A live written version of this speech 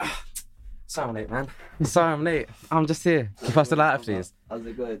Sorry I'm late, man. Sorry I'm late. I'm just here. Can you pass the lighter, please? How's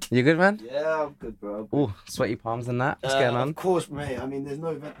it going? You good, man? Yeah, I'm good, bro. Oh, sweaty palms and that. What's going on? Of course, mate. I mean, there's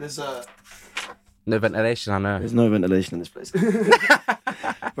no ventilation, I know. There's no ventilation in this place.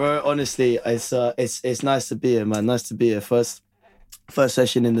 Bro, honestly, it's nice to be here, man. Nice to be here. First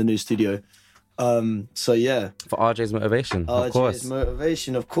session in the new studio. So yeah. For RJ's motivation, of course. RJ's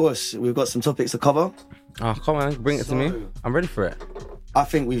motivation, of course. We've got some topics to cover. Oh, come on, bring it to me. I'm ready for it. I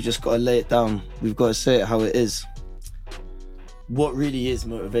think we've just got to lay it down. We've got to say it how it is. What really is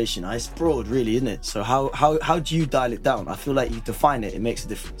motivation? It's broad, really, isn't it? So how do you dial it down? I feel like you define it, it makes a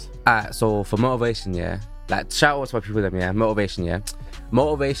difference. So for motivation, yeah, like shout out to my people them, yeah.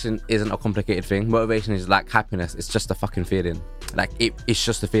 Motivation isn't a complicated thing. Motivation is like happiness. It's just a fucking feeling. Like it's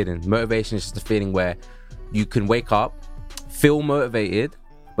just a feeling. Motivation is just a feeling where you can wake up, feel motivated,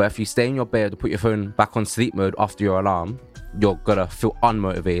 but if you stay in your bed or put your phone back on sleep mode after your alarm, you're gonna feel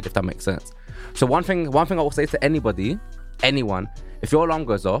unmotivated, if that makes sense. So one thing I will say to anyone, if your alarm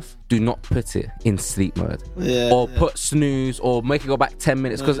goes off, do not put it in sleep mode. Put snooze or make it go back 10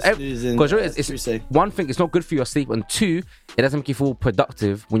 minutes. Because it's one thing, it's not good for your sleep, and two, it doesn't make you feel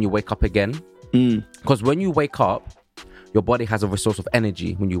productive when you wake up again. Because when you wake up, your body has a resource of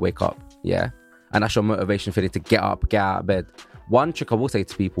energy when you wake up, yeah? And that's your motivation for it to get out of bed. One trick I will say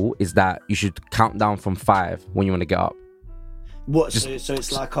to people is that you should count down from 5 when you want to get up. What? So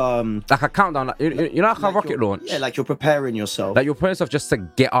it's like a countdown, like, you know, like a rocket launch. Yeah, like you're preparing yourself. Like you're preparing yourself just to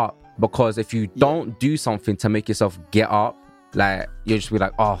get up, because if you don't do something to make yourself get up, like you'll just be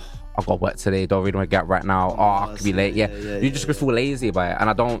like, oh, I got work today, don't really want to get up right now. I could be late. You're just gonna feel lazy about it, and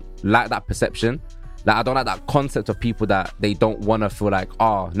I don't like that perception. Like I don't like that concept of people that they don't want to feel like,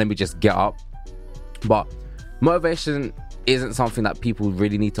 oh, let me just get up. But motivation isn't something that people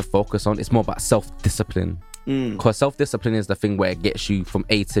really need to focus on. It's more about self-discipline. Because self-discipline is the thing where it gets you from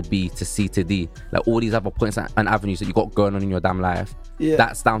A to B to C to D. Like all these other points and avenues that you got going on in your damn life. Yeah.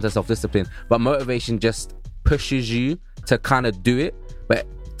 That's down to self-discipline. But motivation just pushes you to kind of do it. But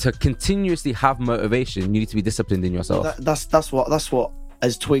to continuously have motivation, you need to be disciplined in yourself. Well, that's what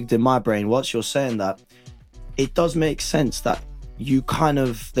has twigged in my brain. Once you're saying that, it does make sense that you kind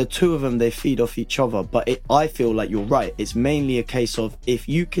of, the two of them, they feed off each other. But I feel like you're right. It's mainly a case of if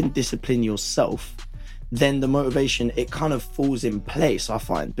you can discipline yourself, then the motivation, it kind of falls in place, I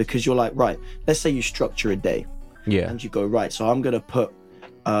find, because you're like, right, let's say you structure a day, and you go, right, so I'm gonna put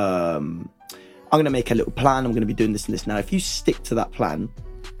I'm gonna make a little plan, I'm gonna be doing this and this. Now if you stick to that plan,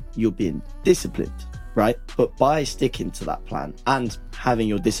 you're being disciplined, right? But by sticking to that plan and having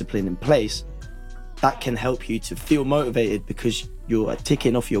your discipline in place, that can help you to feel motivated because you're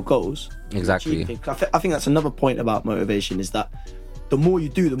ticking off your goals. Exactly. I think that's another point about motivation, is that the more you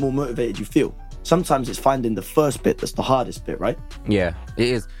do, the more motivated you feel. Sometimes it's finding the first bit that's the hardest bit, right? Yeah, it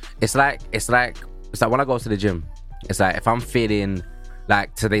is. It's like when I go to the gym, it's like if I'm feeling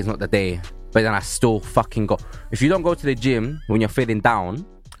like today's not the day, but then I still fucking go. If you don't go to the gym when you're feeling down,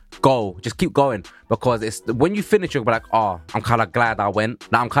 just keep going, because it's when you finish, you'll be like, oh, I'm kind of glad I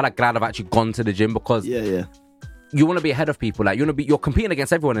went. Like, I'm kind of glad I've actually gone to the gym, because you want to be ahead of people. Like you're competing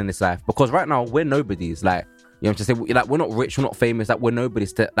against everyone in this life, because right now we're nobodies. Like, you know what I'm saying? Like, we're not rich, we're not famous, like we're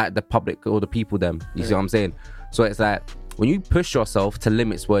nobodies to like the public or the people them. You see what I'm saying? So it's like when you push yourself to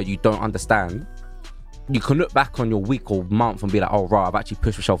limits where you don't understand, you can look back on your week or month and be like, oh right, I've actually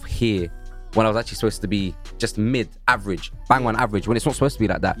pushed myself here when I was actually supposed to be just mid-average, bang on average, when it's not supposed to be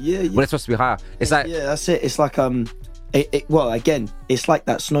like that. When it's supposed to be higher. It's like, yeah, that's it. It's like well, again, it's like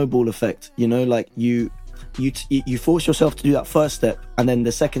that snowball effect, you know, like you force yourself to do that first step, and then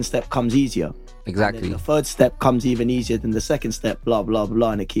the second step comes easier. Exactly. The third step comes even easier than the second step, blah, blah,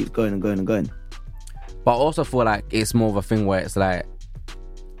 blah, and it keeps going and going and going. But I also feel like it's more of a thing where it's like,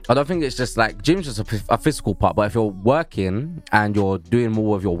 I don't think it's just like, gym's just a physical part, but if you're working and you're doing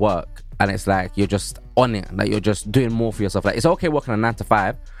more of your work, and it's like you're just on it, like you're just doing more for yourself. Like it's okay working a 9 to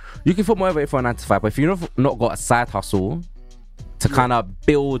 5. You can feel motivated for a 9 to 5, but if you've not got a side hustle to kind of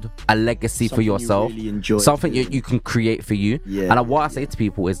build a legacy for yourself, you really enjoy, something you can create for you. And what I say to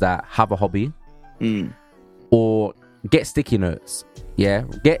people is that have a hobby. Or get sticky notes,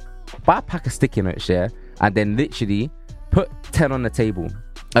 buy a pack of sticky notes, and then literally put 10 on the table,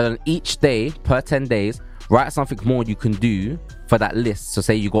 and then each day per 10 days write something more you can do for that list. So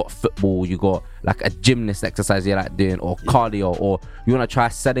say you got football, you got like a gymnast exercise you like doing, or cardio, or you want to try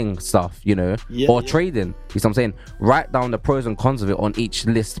selling stuff, you know, or trading. You see what I'm saying? Write down the pros and cons of it on each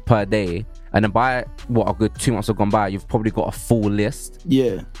list per day, and then by a good 2 months have gone by, you've probably got a full list.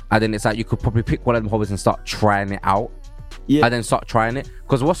 And then it's like you could probably pick one of them hobbies and start trying it out. And then start trying it,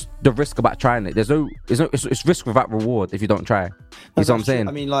 because what's the risk about trying it? It's risk without reward if you don't try. You see what I'm saying?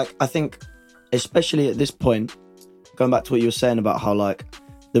 I mean, like, I think especially at this point, going back to what you were saying about how like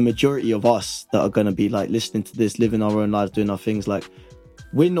the majority of us that are going to be like listening to this, living our own lives, doing our things, like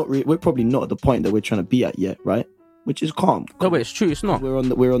we're probably not at the point that we're trying to be at yet, right? Which is calm. No, but it's true. It's not. We're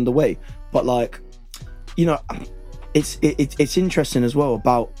on the way. But like, you know, it's interesting as well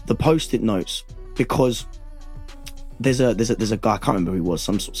about the post-it notes, because there's a guy, I can't remember who he was,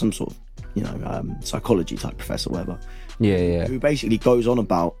 some sort of, you know, psychology type professor, whatever. Yeah. Who basically goes on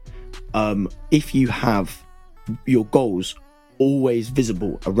about if you have your goals always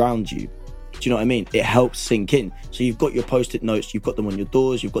visible around you, do you know what I mean? It helps sink in. So you've got your post-it notes, you've got them on your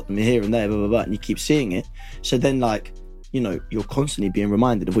doors, you've got them here and there, blah, blah, blah, and you keep seeing it. So then, like, you know, you're constantly being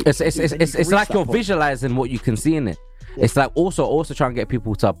reminded of what it's like you're visualizing what you can see in it. Yeah. It's like also trying to get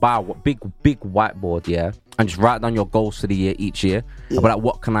people to buy a big whiteboard, yeah, and just write down your goals for the year each year. Yeah. About like,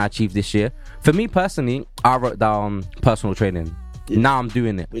 what can I achieve this year? For me personally, I wrote down personal training. Yeah. Now I'm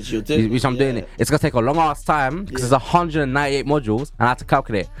doing it. Which you're doing. Which I'm doing it. It's gonna take a long ass time because there's 198 modules, and I have to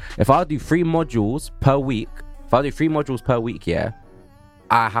calculate. If I do 3 modules per week, yeah,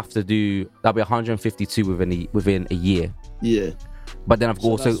 I have to do, that'll be 152 within a year. Yeah. But then I've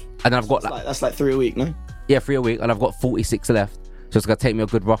got that's like 3 a week, no? Yeah, 3 a week, and I've got 46 left. So it's gonna take me a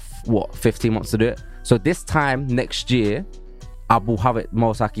good rough 15 months to do it. So this time next year, I will have it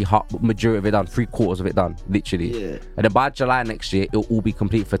most likely majority of it done, 3/4 of it done, literally. Yeah. And then by July next year, it'll all be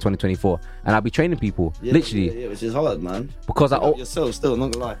complete for 2024, and I'll be training people, literally. Yeah, which is hard, man. Because yourself still,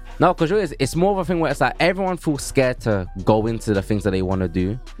 not gonna lie. No, because it's more of a thing where it's like everyone feels scared to go into the things that they want to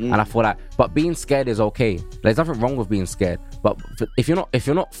do, and I feel like, but being scared is okay. There's nothing wrong with being scared, but if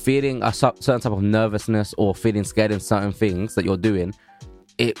you're not feeling a certain type of nervousness or feeling scared in certain things that you're doing,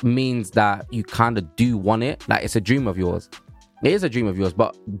 it means that you kind of do want it. Like, it's a dream of yours. It is a dream of yours,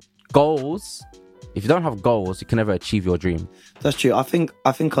 but goals, if you don't have goals, you can never achieve your dream. That's true. I think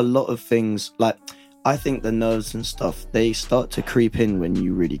a lot of things, like, I think the nerves and stuff, they start to creep in when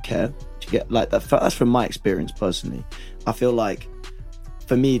you really care. To get like that. That's from my experience personally. I feel like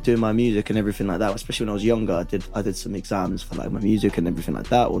for me, doing my music and everything like that, especially when I was younger, I did some exams for like my music and everything like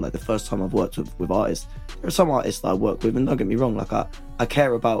that, or like the first time I've worked with artists. There are some artists that I work with, and don't get me wrong, like I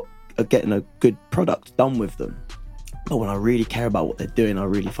care about getting a good product done with them. But when I really care about what they're doing, I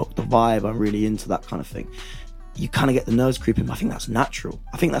really fuck with the vibe, I'm really into that kind of thing, you kind of get the nerves creeping. I think that's natural.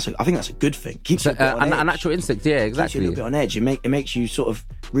 I think that's a good thing. Keeps you a natural instinct, yeah, exactly. Keeps you a little bit on edge. It makes you sort of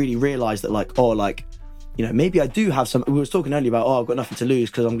really realise that, like, oh, like, you know, maybe I do have some. We were talking earlier about, I've got nothing to lose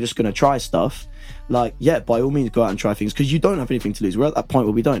because I'm just going to try stuff. Like, yeah, by all means, go out and try things because you don't have anything to lose. We're at that point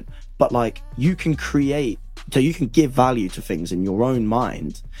where we don't. But like, you can create, so you can give value to things in your own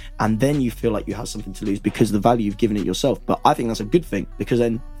mind, and then you feel like you have something to lose because of the value you've given it yourself. But I think that's a good thing, because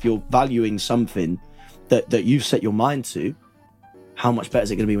then if you're valuing something that you've set your mind to, how much better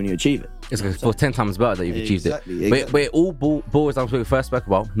is it going to be when you achieve it? It's for 10 times better that you've achieved it. Exactly. But it all boils down to what we first spoke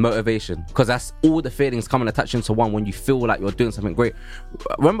about, motivation. Because that's all the feelings coming attached into one when you feel like you're doing something great.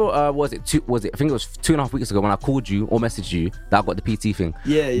 Remember, I think it was 2.5 weeks ago when I called you or messaged you that I got the PT thing.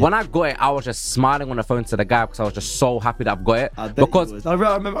 Yeah. When I got it, I was just smiling on the phone to the guy because I was just so happy that I've got it. I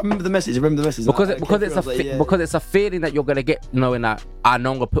remember the message. Because it's a feeling that you're going to get, knowing that I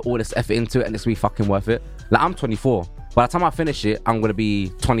know I'm going to put all this effort into it and it's going to be fucking worth it. Like, I'm 24. By the time I finish it, I'm going to be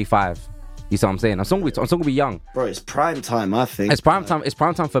 25. You see what I'm saying? I'm still going to be young. Bro, it's prime time, I think. It's prime time. It's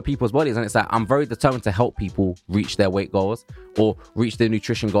prime time for people's bodies. And it's like, I'm very determined to help people reach their weight goals or reach their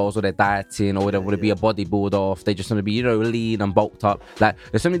nutrition goals or their dieting, or whether they want to be a bodybuilder or if they just want to be, you know, lean and bulked up. Like,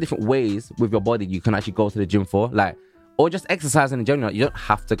 there's so many different ways with your body you can actually go to the gym for. Like, or just exercising in general. You don't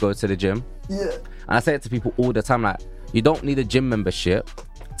have to go to the gym. Yeah. And I say it to people all the time, like, you don't need a gym membership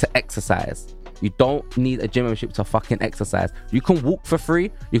to exercise. You don't need a gym membership to fucking exercise. You can walk for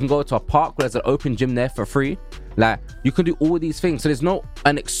free. You can go to a park where there's an open gym there for free. Like, you can do all these things. So there's no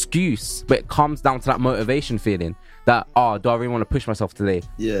an excuse, but it comes down to that motivation feeling that, do I really want to push myself today?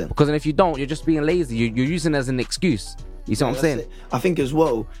 Yeah. Because then if you don't, you're just being lazy. You're using it as an excuse. You see what I'm saying? It. I think as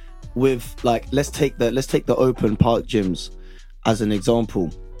well with, like, let's take the open park gyms as an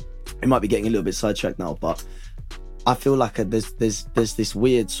example. It might be getting a little bit sidetracked now, but I feel like there's this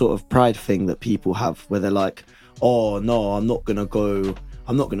weird sort of pride thing that people have where they're like, oh no, I'm not gonna go to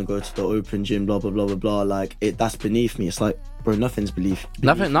the open gym, blah blah blah blah blah. Like, that's beneath me. It's like, bro, nothing's beneath.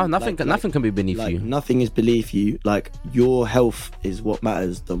 Nothing can be beneath you. Nothing is beneath you. Like, your health is what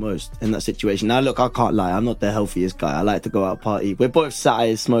matters the most in that situation. Now, look, I can't lie. I'm not the healthiest guy. I like to go out party. We're both sat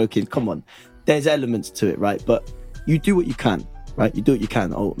here smoking. Come on, there's elements to it, right? But you do what you can. Right, you do what you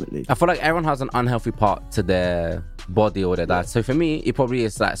can ultimately. I feel like everyone has an unhealthy part to their body or their diet. So for me, it probably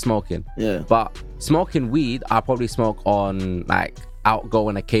is like smoking. Yeah. But smoking weed, I probably smoke on like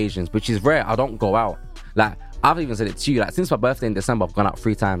outgoing occasions, which is rare. I don't go out. Like, I've even said it to you, like, since my birthday in December, I've gone out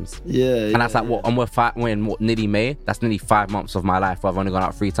 3 times. Yeah. And that's like, what, we're in nearly May? That's nearly 5 months of my life where I've only gone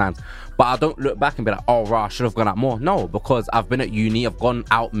out 3 times. But I don't look back and be like, oh, right, I should have gone out more. No, because I've been at uni, I've gone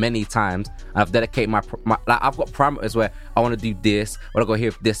out many times, and I've dedicated my like, I've got parameters where I want to do this, I want to go here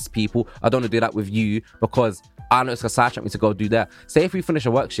with this people. I don't want to do that with you because I know it's going to sidetrack me to go do that. Say if we finish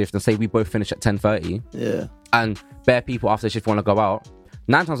a work shift and say we both finish at 10:30, Yeah. and bare people after the shift want to go out,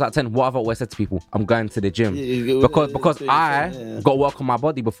 9 times out of 10, what I've always said to people, I'm going to the gym. Because I got to work on my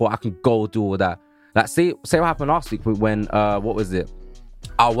body before I can go do all that. Like, say what happened last week when, what was it?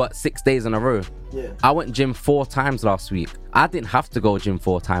 I worked 6 days in a row. Yeah. I went gym 4 times last week. I didn't have to go gym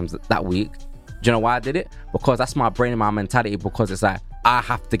 4 times that week. Do you know why I did it? Because that's my brain and my mentality, because it's like, I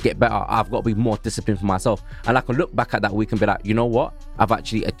have to get better. I've got to be more disciplined for myself. And I can look back at that week and be like, you know what? I've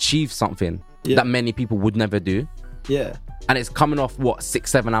actually achieved something that many people would never do. Yeah. And it's coming off, what,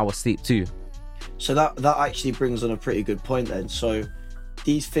 6-7 hours sleep too. So that actually brings on a pretty good point then. So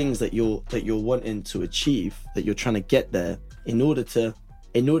these things that you're wanting to achieve, that you're trying to get there, in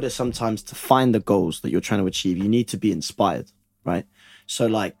order sometimes to find the goals that you're trying to achieve, you need to be inspired, right? So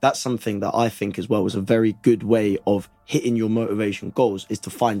like, that's something that I think as well is a very good way of hitting your motivation goals, is to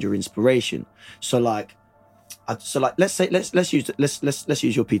find your inspiration. So like let's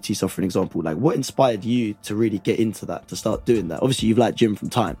use your PT stuff for an example. Like, what inspired you to really get into that, to start doing that? Obviously you've liked gym from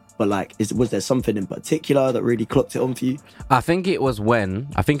time, but like, was there something in particular that really clocked it on for you? I think it was when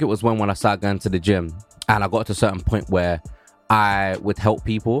I started going to the gym, and I got to a certain point where I would help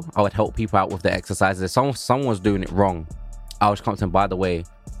people. I would help people out with their exercises. If someone was doing it wrong, I was come to them, by the way,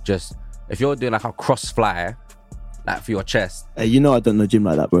 just, if you're doing like a cross fly, like for your chest. Hey, you know I don't know gym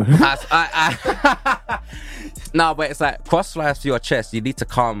like that, bro. No, but it's like cross flies for your chest. You need to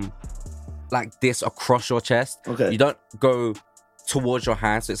come like this across your chest. Okay. You don't go towards your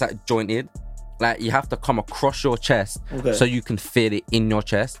hand, so it's like jointed. Like, you have to come across your chest, so you can feel it in your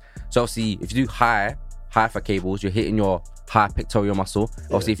chest. So obviously, if you do high for cables, you're hitting your high pectoral muscle.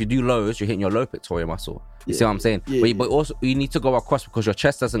 Obviously, if you do lows, you're hitting your low pectoral muscle. You see what I'm saying? But also, you need to go across, because your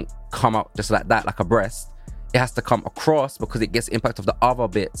chest doesn't come out just like that, like a breast. It has to come across because it gets impact of the other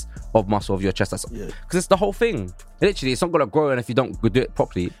bits of muscle of your chest. Because it's the whole thing. Literally, it's not gonna grow, and if you don't do it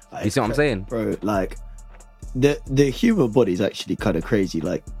properly, you see what I'm saying, bro? Like, the human body is actually kind of crazy.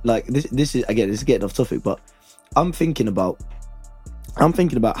 Like this is getting off topic, but I'm thinking about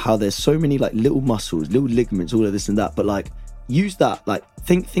how there's so many like little muscles, little ligaments, all of this and that. But like, use that. Like,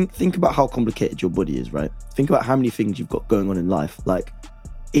 think about how complicated your body is, right? Think about how many things you've got going on in life. Like,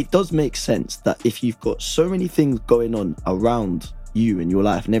 it does make sense that if you've got so many things going on around you and your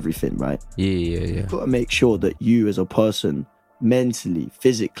life and everything, right? Yeah. You've got to make sure that you as a person, mentally,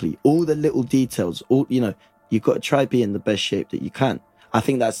 physically, all the little details, you've got to try be in the best shape that you can. I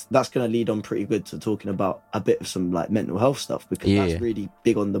think that's going to lead on pretty good to talking about a bit of some like mental health stuff, because that's really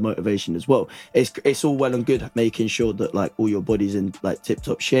big on the motivation as well. It's all well and good making sure that like all your body's in like tip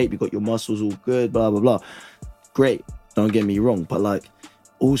top shape, you've got your muscles all good, blah blah blah. Great, don't get me wrong, but like,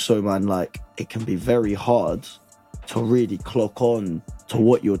 also, man, like, it can be very hard to really clock on to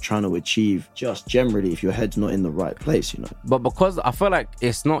what you're trying to achieve, just generally, if your head's not in the right place, you know. But because I feel like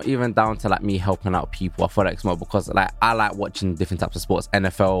it's not even down to like me helping out people. I feel like it's more because like I like watching different types of sports,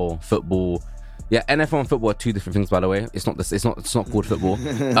 NFL, football. Yeah, NFL and football are 2 different things, by the way. It's not called football.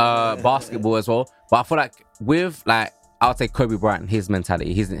 Basketball as well. But I feel like with like, I would say Kobe Bryant, his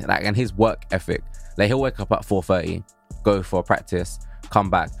mentality, and his work ethic. Like, he'll wake up at 4:30, go for a practice, come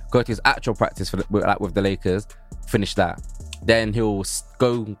back, go to his actual practice with the Lakers, finish that. Then he'll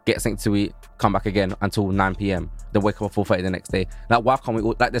go get something to eat, come back again until 9 p.m. Then wake up at 4:30 the next day. Like, why can't we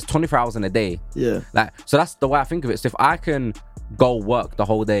all, like, there's 24 hours in a day. Yeah. Like, so that's the way I think of it. So if I can go work the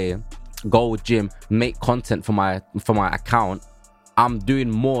whole day, go gym, make content for my account, I'm doing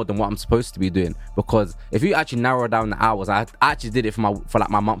more than what I'm supposed to be doing. Because if you actually narrow down the hours, I actually did it for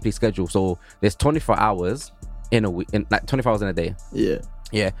my monthly schedule. So there's 24 hours in a week, in like 24 hours in a day. Yeah.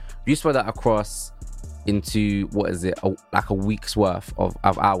 If you spread that across into a week's worth of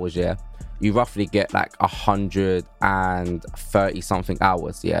hours, you roughly get like 130 something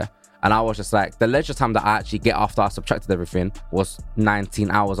hours. And I was just like, the leisure time that I actually get after I subtracted everything was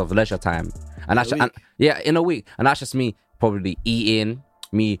 19 hours of leisure time. And that's in a week. And that's just me probably eating,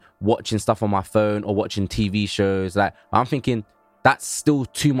 me watching stuff on my phone or watching TV shows. Like, I'm thinking that's still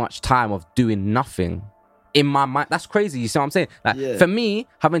too much time of doing nothing. In my mind, that's crazy. You see what I'm saying? Like, for me,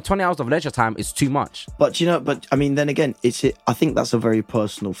 having 20 hours of leisure time is too much. But I mean, then again, I think that's a very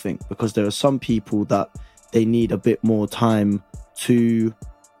personal thing, because there are some people that they need a bit more time to,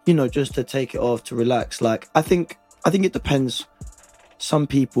 just to take it off, to relax. Like, I think it depends some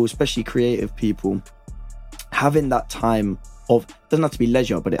people, especially creative people, having that time of, doesn't have to be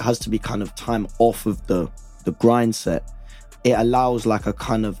leisure, but it has to be kind of time off of the grind set. It allows like a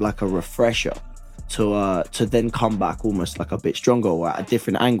kind of like a refresher to then come back almost like a bit stronger or at a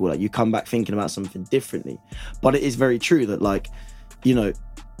different angle. Like you come back thinking about something differently. But it is very true that, like, you know,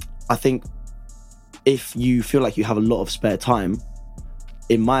 I think if you feel like you have a lot of spare time,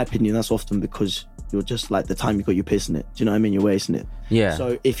 in my opinion, that's often because you're just like, the time you got, you're pissing it. Do you know what I mean? You're wasting it. Yeah.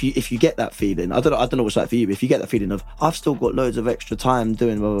 So if you get that feeling, I don't know what's like for you, but if you get that feeling of, I've still got loads of extra time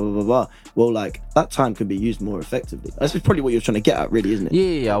doing blah, blah, blah, blah, well, like, that time can be used more effectively. That's probably what you're trying to get at, really, isn't it?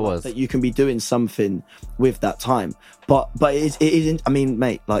 Yeah, I was. That you can be doing something with that time. But it isn't, I mean,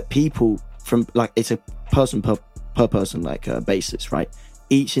 mate, like, people from, like, it's a person per person, like, basis, right?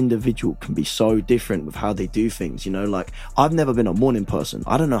 Each individual can be so different with how they do things, you know? Like, I've never been a morning person.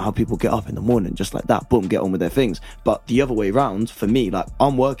 I don't know how people get up in the morning just like that, boom, get on with their things. But the other way around, for me, like,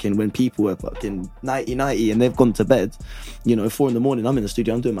 I'm working when people are fucking 90 and they've gone to bed, you know, 4 a.m, I'm in the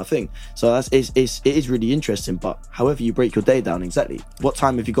studio, I'm doing my thing. So it is really interesting. But however you break your day down, exactly, what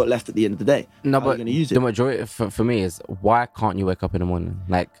time have you got left at the end of the day? No, how are but you gonna use it? the majority for me is, why can't you wake up in the morning?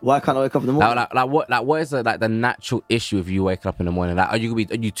 Like, why can't I wake up in the morning? What is the natural issue if you wake up in the morning? Like, are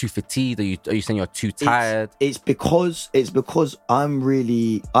you too fatigued? Are you saying you're too tired? It's because I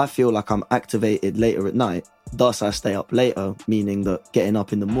feel like I'm activated later at night, thus I stay up later, meaning that getting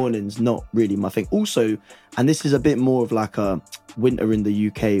up in the morning's not really my thing. Also, and this is a bit more of like a winter in the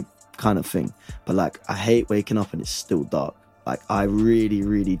UK kind of thing, but like, I hate waking up and it's still dark. Like, I really,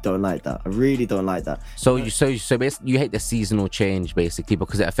 really don't like that. I really don't like that. So basically, you hate the seasonal change, basically,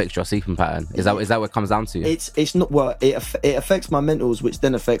 because it affects your sleeping pattern. Is that what it comes down to? It's not, well, it affects my mentals, which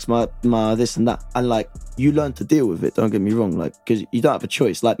then affects my this and that. And like, you learn to deal with it. Don't get me wrong, like, because you don't have a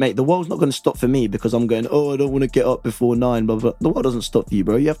choice. Like, mate, the world's not going to stop for me because I'm going, oh, I don't want to get up before 9. Blah blah. The world doesn't stop for you,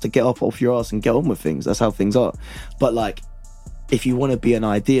 bro. You have to get up off your ass and get on with things. That's how things are. But like, if you want to be an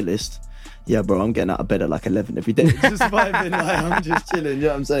idealist, yeah, bro, I'm getting out of bed at like 11 every day. Just vibing, like, I'm just chilling, you know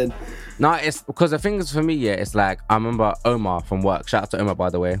what I'm saying? No, it's because the thing is, for me, yeah, it's like, I remember Omar from work. Shout out to Omar, by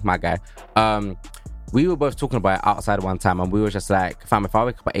the way, my guy. We were both talking about it outside one time, and we were just like, fam, if I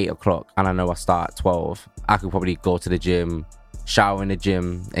wake up at 8 o'clock and I know I start at 12, I could probably go to the gym, shower in the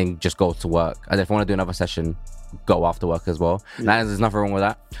gym, and just go to work. And if I want to do another session, go after work as well. Yeah. Like, there's nothing wrong with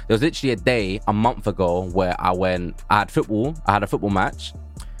that. There was literally a day a month ago where I had a football match.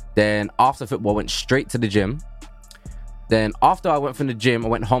 Then after football, I went straight to the gym. Then after I went from the gym, I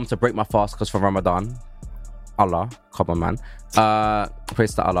went home to break my fast because for Ramadan. Allah, come on, man.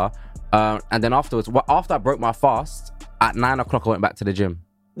 Praise to Allah. And then afterwards, after I broke my fast, at 9 o'clock, I went back to the gym.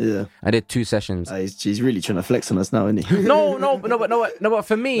 Yeah. I did 2 sessions. He's really trying to flex on us now, isn't he? No, but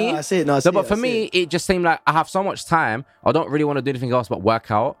for me... No, I see it. But for me, it just seemed like I have so much time. I don't really want to do anything else but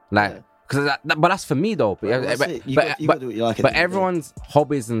work out. Like... Yeah. But that's for me though. But everyone's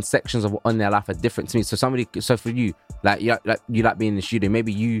hobbies and sections on their life are different to me. So for you, like you like being in the studio.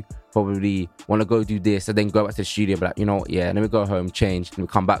 Maybe you probably want to go do this and then go back to the studio. But like, you know what? Yeah, let me go home, change, and we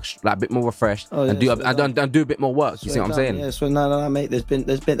come back like a bit more refreshed and do a bit more work. You see what I'm saying? Yeah. So no, mate. There's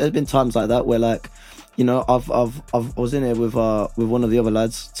been times like that where, like, you know, I was in here with one of the other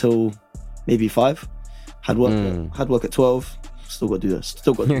lads till maybe 5. Had work at 12. Still got to do this.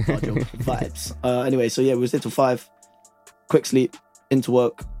 Still got to do our job. Vibes. Anyway, so yeah, we was there till 5. Quick sleep, into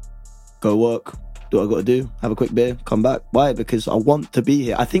work, go work, do what I got to do, have a quick beer, come back. Why? Because I want to be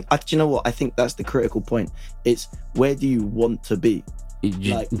here. I think, do you know what? I think that's the critical point. It's, where do you want to be? Do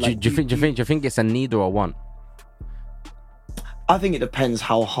you think it's a need or a want? I think it depends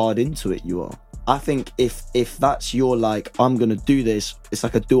how hard into it you are. I think if that's your, like, I'm gonna do this, it's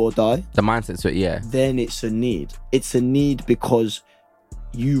like a do or die. The mindset to it, yeah. Then it's a need. It's a need because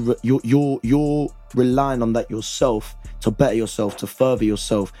you're relying on that yourself to better yourself, to further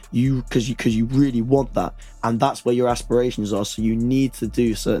yourself. Because you really want that, and that's where your aspirations are. So you need to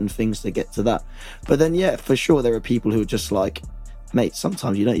do certain things to get to that. But then, yeah, for sure, there are people who are just like, mate,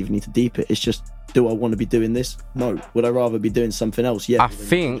 sometimes you don't even need to deep it. It's just, do I want to be doing this? No. Would I rather be doing something else? Yeah. I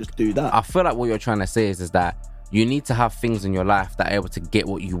think just do that. I feel like what you're trying to say is that you need to have things in your life that are able to get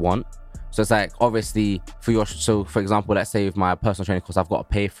what you want. So it's like, obviously, for example, let's say with my personal training course, I've got to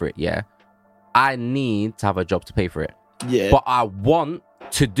pay for it. Yeah. I need to have a job to pay for it. Yeah. But I want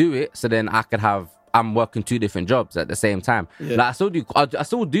to do it so then I'm working 2 different jobs at the same time. Yeah. Like I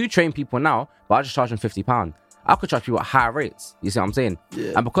still do train people now, but I just charge them £50. I could charge people at higher rates. You see what I'm saying?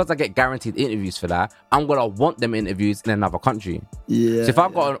 Yeah. And because I get guaranteed interviews for that, I'm gonna want them interviews in another country. Yeah. So if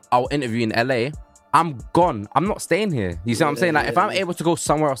I've got an interview in LA, I'm gone. I'm not staying here. You see what I'm saying? Like, if I'm able to go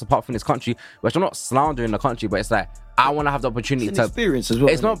somewhere else apart from this country, which I'm not slandering the country, but it's like, I want to have the opportunity It's an to experience as well.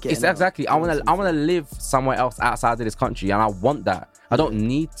 It's not. It's exactly. I want to live somewhere else outside of this country, and I want that. I don't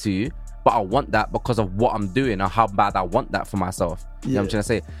need to, but I want that because of what I'm doing and how bad I want that for myself. You know what I'm trying to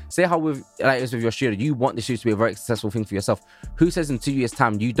say? Say how with like it's with your studio, you want the studio to be a very successful thing for yourself. Who says in 2 years'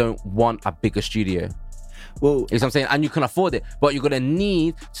 time you don't want a bigger studio? Well, you know what I'm saying? And you can afford it, but you're gonna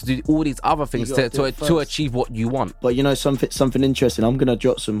need to do all these other things to achieve what you want. But you know something interesting. I'm gonna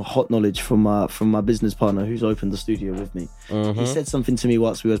drop some hot knowledge from my business partner who's opened the studio with me. He said something to me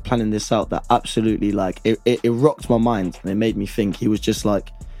whilst we was planning this out that absolutely like it rocked my mind and it made me think. He was just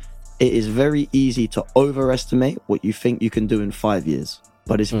like, it is very easy to overestimate what you think you can do in 5 years,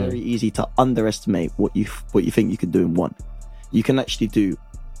 but it's very easy to underestimate what you think you can do in 1. You can actually do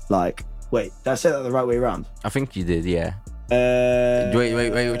like. Wait, did I say that the right way around? I think you did, yeah.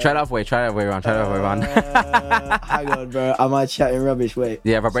 Wait. Try that way around. Hang on, bro. Am I chatting rubbish? Wait.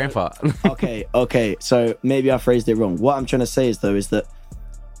 Yeah, my brain fart. Okay. So maybe I phrased it wrong. What I'm trying to say is that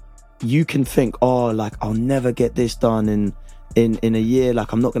you can think, oh, like I'll never get this done in a year.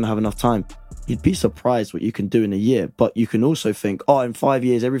 Like I'm not going to have enough time. You'd be surprised what you can do in a year. But you can also think, oh, in 5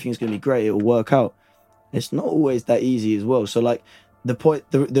 years, everything's going to be great. It'll work out. It's not always that easy as well. So like, the point,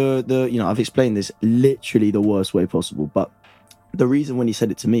 the you know, I've explained this literally the worst way possible, but the reason when he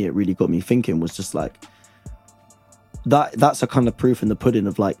said it to me, it really got me thinking was just like, that's a kind of proof in the pudding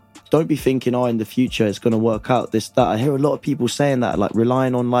of like, don't be thinking, oh, in the future it's going to work out, this, that. I hear a lot of people saying that, like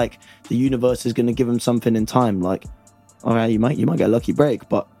relying on like the universe is going to give them something in time. Like, all right, you might get a lucky break,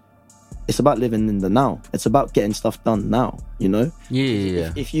 but it's about living in the now. It's about getting stuff done now, you know?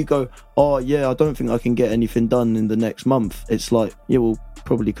 Yeah. If you go, oh, yeah, I don't think I can get anything done in the next month. It's like, yeah, well,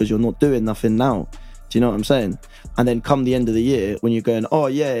 probably because you're not doing nothing now. Do you know what I'm saying? And then come the end of the year, when you're going, oh,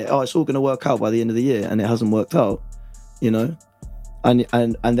 yeah, it's all going to work out by the end of the year, and it hasn't worked out, you know? And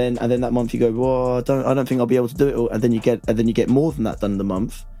then that month you go, well, I don't think I'll be able to do it all. And then you get more than that done in the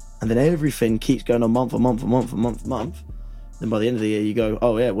month. And then everything keeps going on month. Then by the end of the year, you go,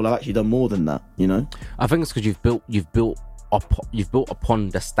 oh yeah, well I've actually done more than that, you know. I think it's because you've built upon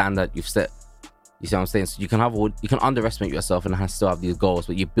the standard you've set. You see what I'm saying? So you can underestimate yourself and still have these goals,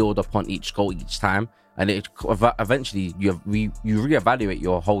 but you build upon each goal each time, and it eventually you reevaluate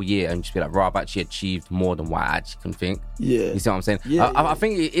your whole year and just be like, I've actually achieved more than what I actually can think. Yeah. You see what I'm saying? Yeah, I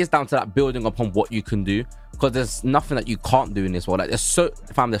think it is down to that building upon what you can do, because there's nothing that you can't do in this world. Like there's so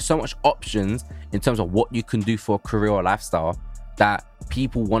much options in terms of what you can do for a career or lifestyle that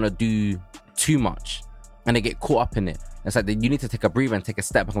people want to do too much and they get caught up in it. It's like you need to take a breather and take a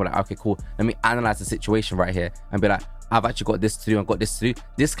step back and be like, okay, cool, let me analyze the situation right here and be like, I've actually got this to do and got this to do.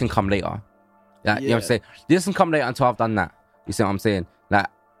 This can come later. Like, you know what I'm saying? This can come later until I've done that. You see what I'm saying? Like,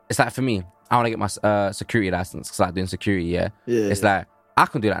 it's like for me, I want to get my security license because I like doing security, yeah? It's like, I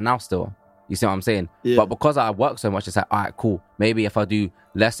can do that now still. You see what I'm saying? Yeah. But because I work so much, it's like, all right, cool. Maybe if I do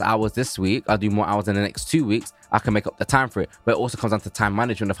less hours this week, I'll do more hours in the next 2 weeks. I can make up the time for it. But it also comes down to time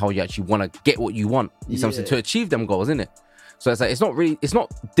management of how you actually want to get what you want. You see what I'm saying? To achieve them goals, isn't it? So it's like, it's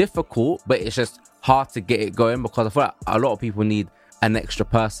not difficult, but it's just hard to get it going because I feel like a lot of people need an extra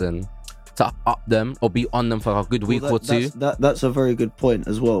person to up them or be on them for a good week or two. That's a very good point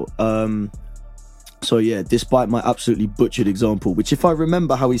as well. So yeah, despite my absolutely butchered example, which if I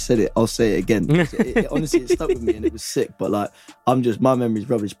remember how he said it, I'll say it again. Honestly, it stuck with me and it was sick. But like, my memory's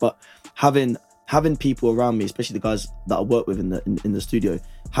rubbish. But having people around me, especially the guys that I work with in the studio,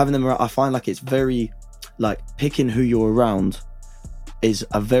 having them around, I find like it's very like picking who you're around is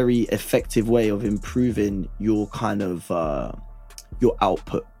a very effective way of improving your kind of your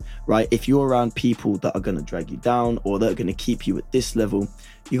output, right? If you're around people that are going to drag you down or that are going to keep you at this level,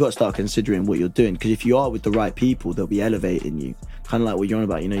 you got to start considering what you're doing, because if you are with the right people, they'll be elevating you, kind of like what you're on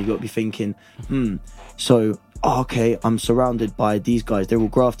about. You know, you got to be thinking, okay, I'm surrounded by these guys, they're all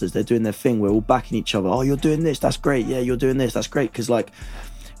grafters, they're doing their thing, we're all backing each other. Oh, you're doing this, that's great. Yeah, you're doing this, that's great. Because like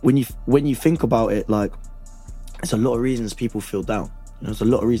when you think about it, like there's a lot of reasons people feel down. You know, there's a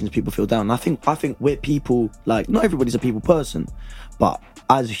lot of reasons people feel down. And I think we're people, like not everybody's a people person, but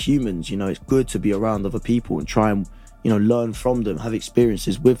as humans, you know, it's good to be around other people and try and, you know, learn from them, have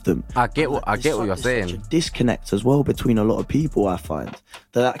experiences with them. I get what you're saying. Such a disconnect as well between a lot of people, I find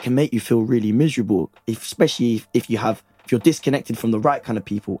that can make you feel really miserable, especially if you're disconnected from the right kind of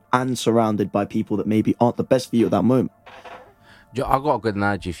people and surrounded by people that maybe aren't the best for you at that moment. I got a good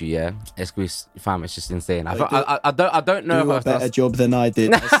analogy for you, yeah. It's just insane. I don't know do if a better job than I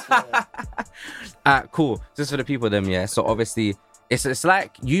did. Cool. Just for the people, them, yeah. So obviously, it's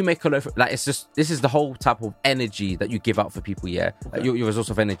like you make a loaf. Like this is the whole type of energy that you give out for people, yeah. Okay. Like your resource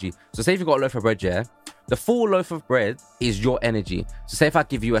of energy. So say if you got a loaf of bread, yeah, the full loaf of bread is your energy. So say if I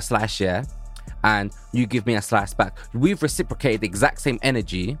give you a slice, yeah, and you give me a slice back. We've reciprocated the exact same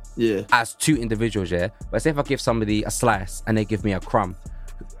energy as two individuals, yeah? But say if I give somebody a slice and they give me a crumb,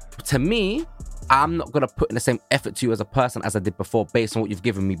 to me, I'm not going to put in the same effort to you as a person as I did before based on what you've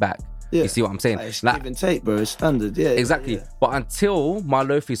given me back. You see what I'm saying? It's give and take, bro. It's standard, Exactly. Yeah. But until my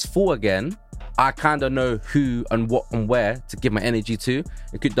loaf is full again, I kind of know who and what and where to give my energy to.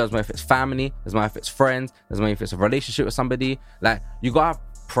 It doesn't matter if it's family, doesn't matter if it's friends, doesn't matter if it's a relationship with somebody. Like, you got to have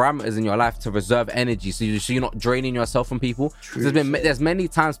parameters in your life to reserve energy so you're not draining yourself from people. There's many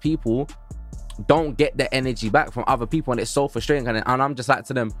times people don't get their energy back from other people, and it's so frustrating. And I'm just like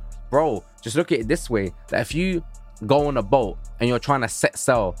to them, bro, just look at it this way, that if you go on a boat and you're trying to set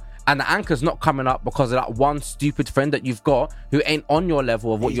sail and the anchor's not coming up because of that one stupid friend that you've got who ain't on your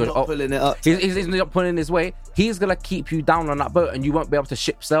level of what you're not pulling it up, he's not pulling his way, he's gonna keep you down on that boat and you won't be able to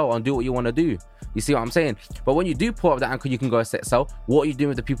ship sail and do what you want to do. You see what I'm saying? But when you do pull up the anchor, you can go set sail. What are you doing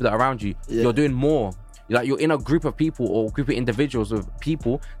with the people that are around you? You're doing more. You're in a group of people or group of individuals with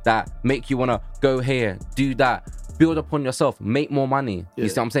people that make you want to go here, do that, build upon yourself, make more money. You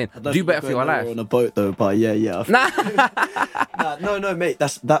see what I'm saying? Do better for your life. On a boat though, but yeah. No, mate.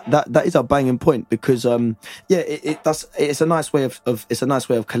 That is a banging point because it's a nice way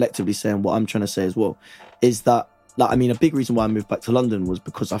of collectively saying what I'm trying to say as well. Is that, like, I mean, a big reason why I moved back to London was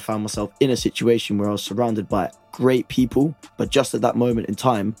because I found myself in a situation where I was surrounded by great people, but just at that moment in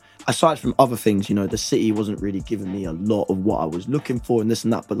time, aside from other things, the city wasn't really giving me a lot of what I was looking for and this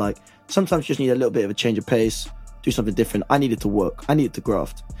and that. But like, sometimes you just need a little bit of a change of pace, do something different. I needed to work. I needed to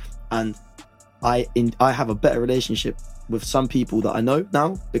graft, and I have a better relationship with some people that I know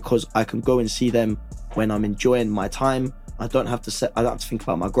now because I can go and see them when I'm enjoying my time. I don't have to think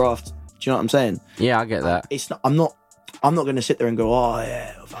about my graft. Do you know what I'm saying? Yeah, I get that. It's not. I'm not going to sit there and go, oh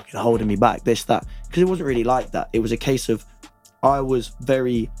yeah, fucking holding me back, this, that, because it wasn't really like that. It was a case of I was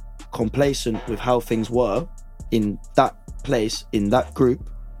very complacent with how things were in that place, in that group,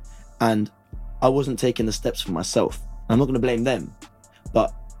 and I wasn't taking the steps for myself. I'm not going to blame them,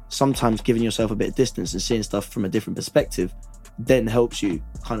 but sometimes giving yourself a bit of distance and seeing stuff from a different perspective then helps you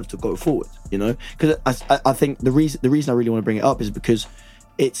kind of to go forward, because I think the reason I really want to bring it up is because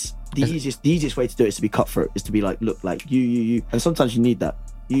it's the easiest way to do it is to be cutthroat, is to be like, look, like you, and sometimes you need that.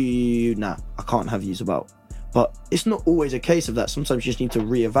 You, nah, I can't have yous about. But it's not always a case of that. Sometimes you just need to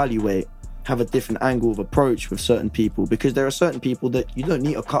reevaluate, have a different angle of approach with certain people, because there are certain people that you don't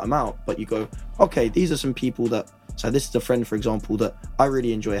need to cut them out, but you go, okay, these are some people that, so this is a friend, for example, that I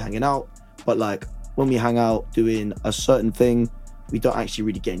really enjoy hanging out, but like when we hang out doing a certain thing, we don't actually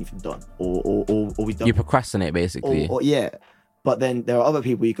really get anything done, or we don't. You procrastinate basically. Or yeah. But then there are other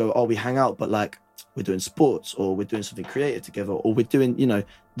people you go, oh, we hang out, but like we're doing sports or we're doing something creative together, or we're doing,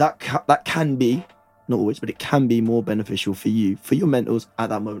 that can be, not always, but it can be more beneficial for you, for your mentals at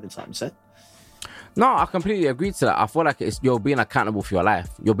that moment in time. So no, I completely agree to that. I feel like you're being accountable for your life.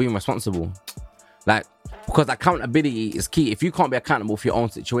 You're being responsible. Like, because accountability is key. If you can't be accountable for your own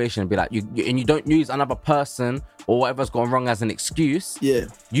situation and be like, you don't use another person or whatever's gone wrong as an excuse,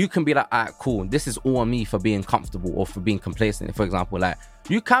 you can be like, all right, cool, this is all on me for being comfortable or for being complacent. For example, like,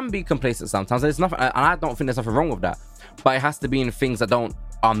 you can be complacent sometimes. There's nothing, and I don't think there's nothing wrong with that. But it has to be in things that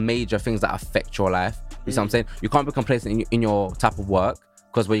are major things that affect your life. You see what I'm saying? You can't be complacent in your type of work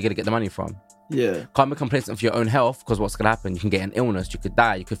because where you're going to get the money from. Yeah. Can't be complacent for your own health because what's going to happen? You can get an illness, you could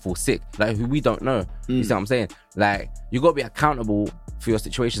die, you could fall sick. Like, we don't know. You see what I'm saying? Like, you got to be accountable for your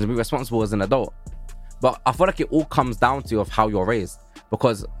situations and be responsible as an adult. But I feel like it all comes down to of how you're raised,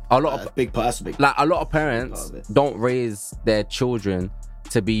 because a lot of parents don't raise their children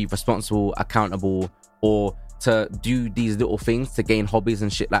to be responsible, accountable, or to do these little things to gain hobbies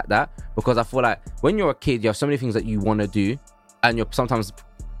and shit like that. Because I feel like when you're a kid, you have so many things that you want to do, and you're sometimes,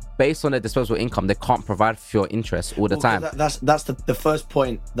 based on their disposable income, they can't provide for your interests all the time. That's the first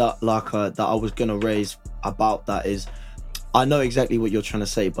point that that I was gonna raise about that is, I know exactly what you're trying to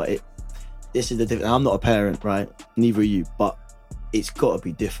say, but this is the difference. I'm not a parent, right? Neither are you, but it's got to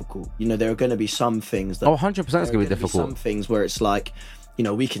be difficult. There are going to be some things that 100% it's going to be difficult. Some things where it's like,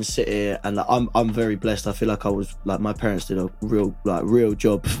 we can sit here and like, I'm very blessed. I feel like I was like, my parents did a real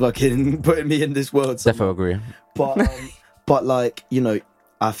job fucking putting me in this world. Definitely agree. But like,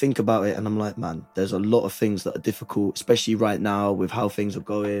 I think about it and I'm like, man, there's a lot of things that are difficult, especially right now with how things are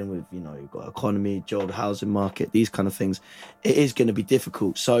going with, you've got economy, job, housing market, these kind of things. It is going to be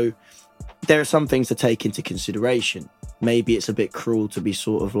difficult. So there are some things to take into consideration. Maybe it's a bit cruel to be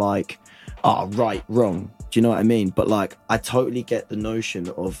sort of like, right, wrong. Do you know what I mean? But like, I totally get the notion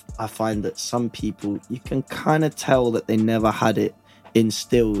of, I find that some people, you can kind of tell that they never had it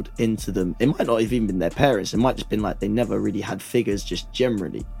instilled into them. It might not have even been their parents. It might just been like they never really had figures just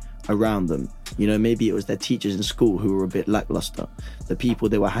generally around them. You know, maybe it was their teachers in school who were a bit lackluster, the people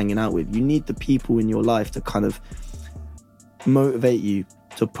they were hanging out with. You need the people in your life to kind of motivate you,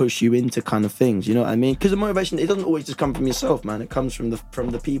 to push you into kind of things, you know what I mean? Because the motivation, it doesn't always just come from yourself, man. It comes from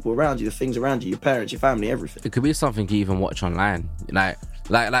the people around you, the things around you, your parents, your family, everything. It could be something you even watch online. Like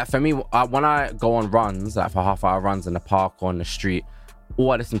for me, when I go on runs, like for half-hour runs in the park or on the street,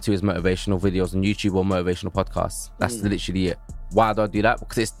 all I listen to is motivational videos on YouTube or motivational podcasts. That's literally it. Why do I do that?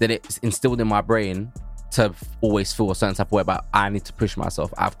 Because it's instilled in my brain to always feel a certain type of way about, I need to push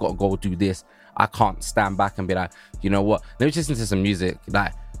myself. I've got to go do this. I can't stand back and be like, you know what? Let me just listen to some music,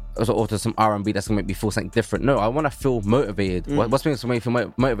 like, or to some R&B that's gonna make me feel something different. No, I want to feel motivated. What's making me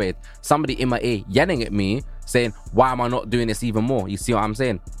feel motivated? Somebody in my ear yelling at me, saying, why am I not doing this even more? You see what I'm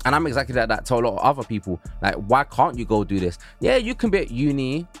saying? And I'm exactly like that to a lot of other people. Like, why can't you go do this? Yeah, you can be at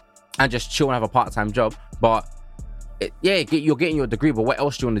uni and just chill and have a part-time job, but you're getting your degree, but what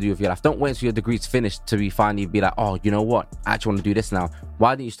else do you want to do with your life? Don't wait until your degree's finished to be finally be like, oh, you know what? I actually want to do this now.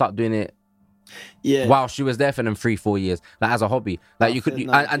 Why didn't you start doing it while she was there for them 3-4 years, like as a hobby? Like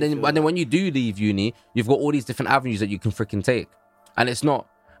and then when you do leave uni, you've got all these different avenues that you can freaking take, and it's not.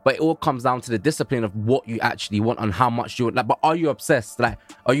 But it all comes down to the discipline of what you actually want and how much you want. Like, but are you obsessed? Like,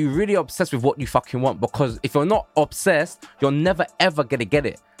 are you really obsessed with what you fucking want? Because if you're not obsessed, you're never ever gonna get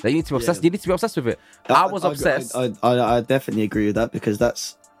it. Like, you need to be obsessed. You need to be obsessed with it. I was obsessed. I definitely agree with that, because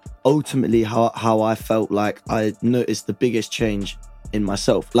that's ultimately how I felt like I noticed the biggest change in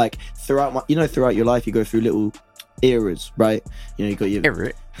myself. Like throughout your life, you go through little eras, right? You know, you got your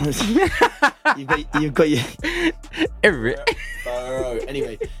era. you've got your era.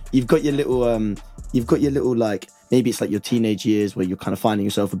 Anyway, you've got your little like, maybe it's like your teenage years where you're kind of finding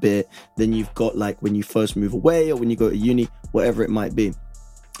yourself a bit. Then you've got like when you first move away or when you go to uni, whatever it might be.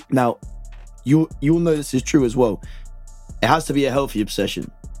 Now, you'll know this is true as well. It has to be a healthy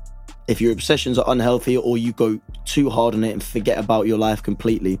obsession. If your obsessions are unhealthy or you go too hard on it and forget about your life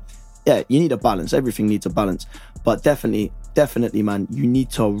completely, yeah, you need a balance. Everything needs a balance. But definitely, man, you need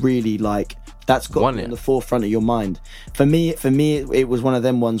to really, like, that's got to be on the forefront of your mind. For me, it was one of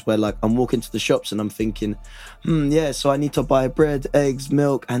them ones where, like, I'm walking to the shops and I'm thinking, so I need to buy bread, eggs,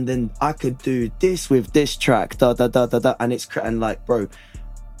 milk, and then I could do this with this track, and like, bro,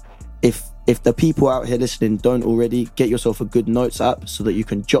 if the people out here listening don't already, get yourself a good notes app so that you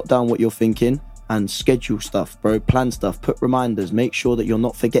can jot down what you're thinking and schedule stuff, bro, plan stuff, put reminders, make sure that you're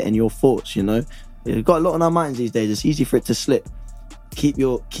not forgetting your thoughts, you know? We've got a lot on our minds these days. It's easy for it to slip. Keep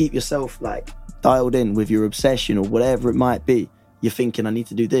yourself like dialed in with your obsession or whatever it might be. You're thinking, I need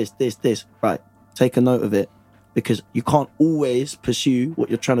to do this. Right. Take a note of it, because you can't always pursue what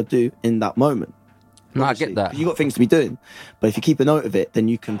you're trying to do in that moment. No, I get that. You got things to be doing, but if you keep a note of it, then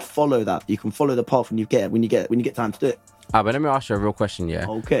you can follow that. You can follow the path when you get time to do it. But let me ask you a real question, yeah?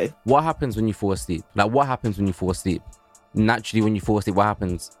 Okay. What happens when you fall asleep? Like, what happens when you fall asleep? Naturally, when you fall asleep, what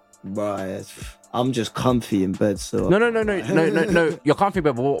happens? Right. I'm just comfy in bed, so... No. You're comfy in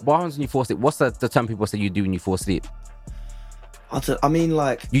bed, but what happens when you fall asleep? What's the term people say you do when you fall asleep? I mean,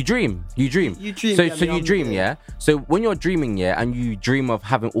 like... You dream. You dream. So you dream, yeah? So when you're dreaming, yeah, and you dream of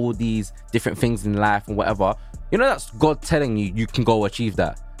having all these different things in life and whatever, you know that's God telling you can go achieve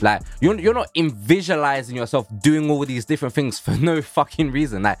that. Like, you're not visualizing yourself doing all these different things for no fucking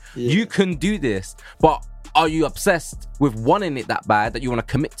reason. Like, you can do this, but are you obsessed with wanting it that bad that you want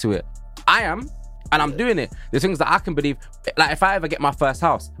to commit to it? I am. And I'm doing it. There's things that I can believe. Like, if I ever get my first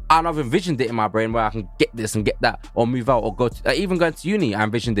house, and I've envisioned it in my brain where I can get this and get that, or move out, or go to, even going to uni, I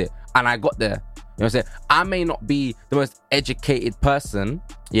envisioned it, and I got there. You know what I'm saying? I may not be the most educated person,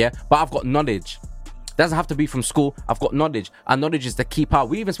 yeah, but I've got knowledge. It doesn't have to be from school. I've got knowledge, and knowledge is the key power.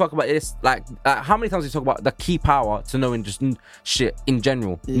 We even spoke about this, like how many times we talk about the key power to knowing just shit in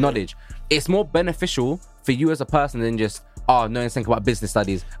general. Knowledge. It's more beneficial for you as a person than just knowing something about business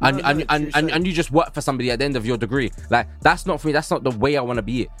studies and you just work for somebody at the end of your degree. Like, that's not for me. That's not the way I want to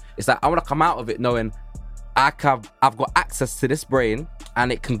be. It's like I want to come out of it knowing I've got access to this brain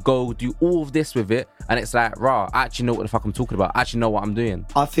and it can go do all of this with it, and it's like, I actually know what the fuck I'm talking about. I actually know what I'm doing.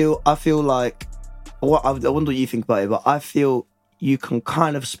 I feel like, I wonder what you think about it, but I feel you can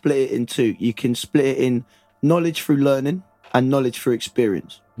kind of split it in two. You can split it in knowledge through learning and knowledge through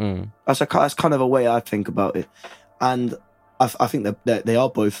experience. That's kind of a way I think about it. And I think that they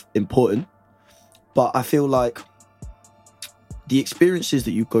are both important, but I feel like the experiences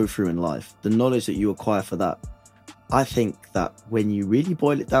that you go through in life, the knowledge that you acquire for that, I think that when you really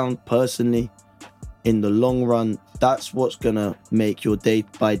boil it down personally, in the long run, that's what's gonna make your day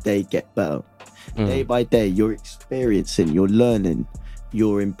by day get better. Day by day, you're experiencing, you're learning,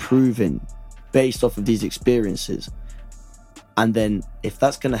 you're improving based off of these experiences. And then if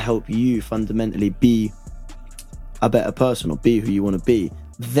that's going to help you fundamentally be a better person or be who you want to be,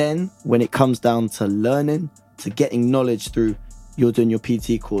 then when it comes down to learning, to getting knowledge through, you're doing your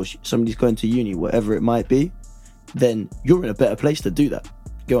PT course, somebody's going to uni, whatever it might be, then you're in a better place to do that.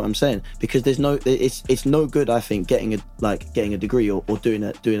 You get what I'm saying? Because it's no good, I think, getting a degree or doing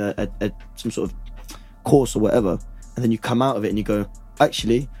a some sort of course or whatever, and then you come out of it and you go,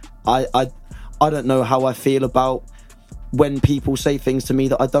 actually, I don't know how I feel about when people say things to me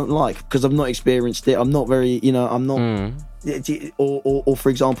that I don't like, because I've not experienced it. I'm not very, I'm not, or for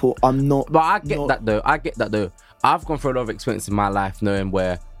example, I'm not. But I get that though. I've gone through a lot of experience in my life knowing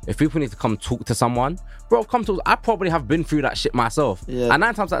where if people need to come talk to someone, bro, come talk. I probably have been through that shit myself. Yeah. And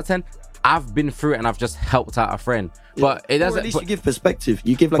 9 times out of 10, I've been through it and I've just helped out a friend. Yeah. But it doesn't. Or at least you give perspective.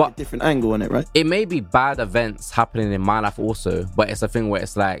 You give like a different angle on it, right? It may be bad events happening in my life also, but it's a thing where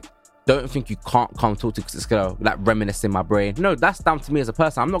it's like, don't think you can't come talk to because it's gonna like reminisce in my brain. No, that's down to me as a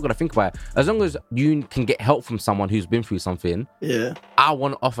person. I'm not gonna think about it. As long as you can get help from someone who's been through something, yeah, I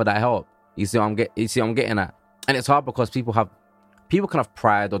want to offer that help. You see what I'm getting at? And it's hard because people can have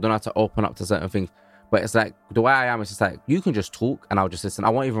pride or don't know how to open up to certain things. But it's like the way I am, it's just like you can just talk and I'll just listen. I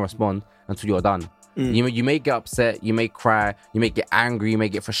won't even respond until you're done. You may get upset, you may cry, you may get angry, you may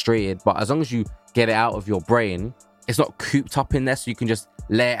get frustrated, but as long as you get it out of your brain, it's not cooped up in there, so you can just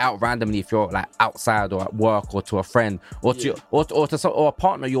lay it out randomly if you're like outside or at work or to a friend or to or a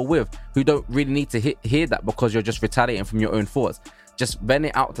partner you're with who don't really need to hear that because you're just retaliating from your own thoughts. Just vent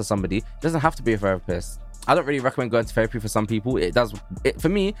it out to somebody. It doesn't have to be a therapist. I don't really recommend going to therapy for some people. It does. For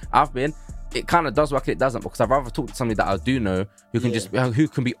me, it kind of does work. It doesn't, because I'd rather talk to somebody that I do know who can who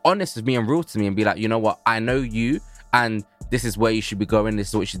can be honest with me and real to me and be like, you know what, I know you and this is where you should be going. This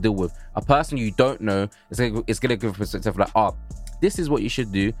is what you should deal with. A person you don't know is gonna give a perspective like, this is what you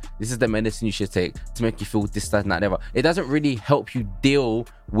should do. This is the medicine you should take to make you feel this, that, and that, whatever. It doesn't really help you deal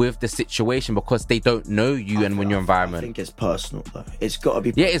with the situation because they don't know you and your environment. I think it's personal though. It's got to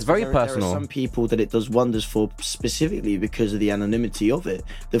be personal. Yeah, it's very personal. There are some people that it does wonders for specifically because of the anonymity of it.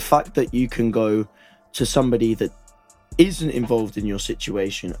 The fact that you can go to somebody that isn't involved in your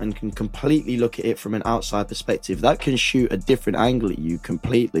situation and can completely look at it from an outside perspective, that can shoot a different angle at you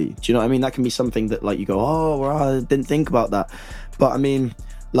completely. Do you know what I mean? That can be something that like you go, oh, well, I didn't think about that. But I mean,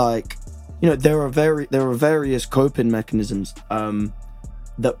 like, there are various coping mechanisms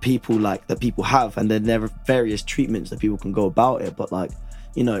that people have, and then there are various treatments that people can go about it. But like,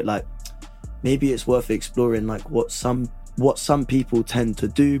 like maybe it's worth exploring like what some people tend to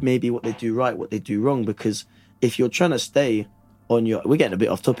do, maybe what they do right, what they do wrong, because if you're trying to stay on your, we're getting a bit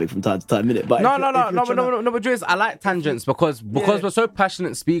off topic from time to time, innit? But but Julius, I like tangents because we're so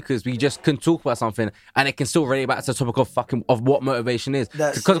passionate speakers. We just can talk about something and it can still relate back to the topic of what motivation is,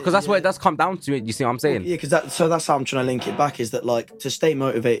 because that's what it does come down to. It, you see what I'm saying? Yeah, because that's how I'm trying to link it back. Is that like to stay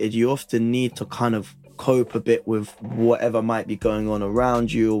motivated, you often need to kind of cope a bit with whatever might be going on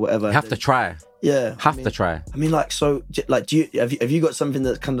around you or whatever. You have to try. Yeah, to try. I mean, like, so, like, have you got something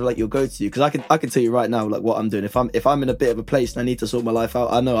that's kind of like your go-to? Because I can tell you right now, like, what I'm doing. If I'm in a bit of a place and I need to sort my life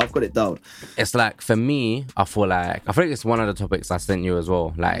out, I know I've got it down. It's like, for me, I feel like it's one of the topics I sent you as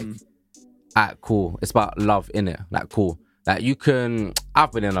well. Like, cool. It's about love, innit? Like, cool. Like,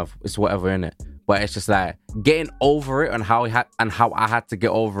 I've been in love. It's whatever, innit? But it's just like getting over it and how I had to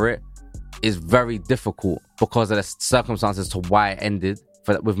get over it is very difficult because of the circumstances to why it ended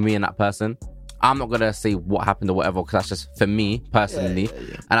with me and that person. I'm not gonna say what happened or whatever because that's just for me personally,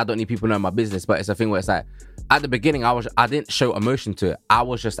 and I don't need people knowing my business. But it's a thing where it's like at the beginning I didn't show emotion to it. I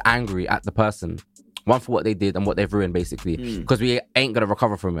was just angry at the person, one for what they did and what they've ruined basically, because we ain't gonna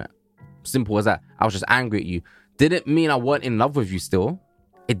recover from it. Simple as that. I was just angry at you. Didn't mean I weren't in love with you still.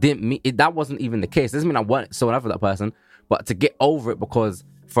 It didn't mean that wasn't even the case. It doesn't mean I weren't still in love with that person, but to get over it, because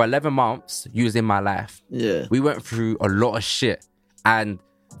for 11 months you was in my life. Yeah, we went through a lot of shit, and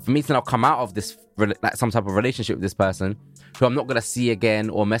for me to now come out of this, like some type of relationship with this person who I'm not going to see again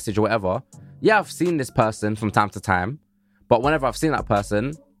or message or whatever. Yeah, I've seen this person from time to time, but whenever I've seen that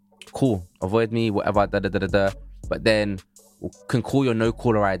person, cool, avoid me, whatever, but then can call your no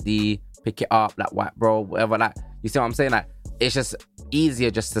caller ID, pick it up, like, white bro, whatever, like, you see what I'm saying? Like, it's just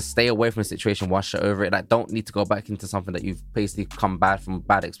easier just to stay away from the situation, wash it over it. Like, don't need to go back into something that you've basically come bad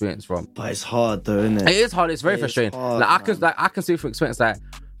experience from. But it's hard though, isn't it? It is hard. It's very frustrating. Hard, I can see from experience that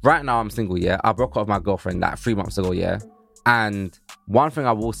right now I'm single, yeah. I broke up with my girlfriend like 3 months ago, yeah. And one thing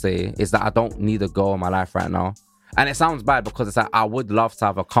I will say is that I don't need a girl in my life right now. And it sounds bad because it's like I would love to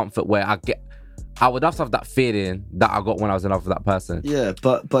have a comfort where I would love to have that feeling that I got when I was in love with that person. Yeah,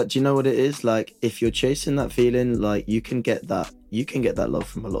 but do you know what it is? Like, if you're chasing that feeling, like, you can get that you can get that love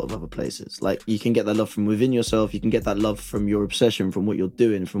from a lot of other places. Like, you can get that love from within yourself. You can get that love from your obsession, from what you're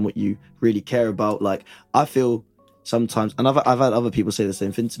doing, from what you really care about. Like, I feel sometimes, and I've had other people say the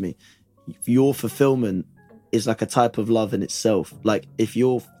same thing to me, your fulfillment is like a type of love in itself. Like, if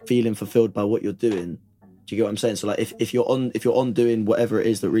you're feeling fulfilled by what you're doing, do you get what I'm saying? So like, if you're on doing whatever it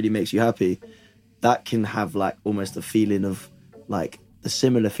is that really makes you happy, that can have like almost a feeling of like the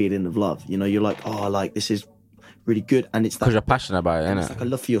similar feeling of love. You know, you're like, oh, like this is really good, and it's because you're passionate about it, innit? It's like a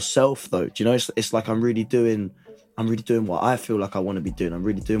love for yourself, though. Do you know? It's like I'm really doing what I feel like I want to be doing. I'm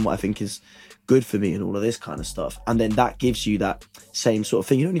really doing what I think is good for me, and all of this kind of stuff. And then that gives you that same sort of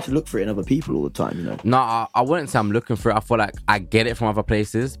thing. You don't need to look for it in other people all the time, you know. No, I wouldn't say I'm looking for it. I feel like I get it from other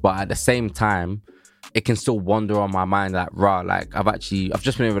places, but at the same time, it can still wander on my mind. Like, rah, like I've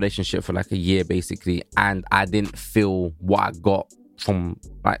just been in a relationship for like a year basically, and I didn't feel what I got from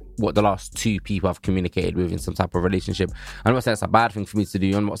like what the last two people I've communicated with in some type of relationship. I'm not saying it's a bad thing for me to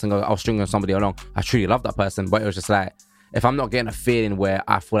do. I'm not saying I'll string somebody along. I truly love that person, but it was just like, if I'm not getting a feeling where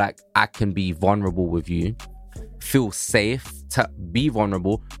I feel like I can be vulnerable with you, feel safe to be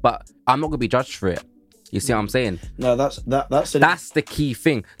vulnerable, but I'm not gonna be judged for it. You see what I'm saying? No, that's the key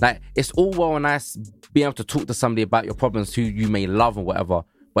thing. Like, it's all well and nice being able to talk to somebody about your problems who you may love or whatever,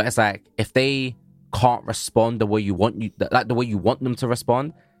 but it's like, if they can't respond the way you want them to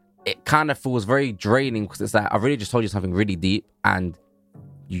respond, it kind of feels very draining, because it's like, I really just told you something really deep and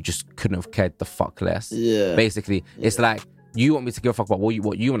you just couldn't have cared the fuck less. Yeah. Basically, it's like, you want me to give a fuck about what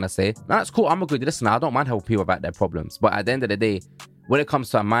you want to say. Now, that's cool. I'm a good listener. I don't mind helping people about their problems. But at the end of the day, when it comes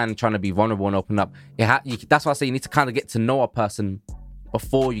to a man trying to be vulnerable and open up, that's why I say you need to kind of get to know a person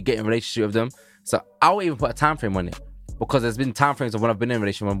before you get in a relationship with them. So I won't even put a time frame on it, because there's been time frames of when I've been in a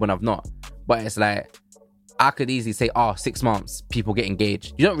relationship and when I've not. But it's like, I could easily say, 6 months, people get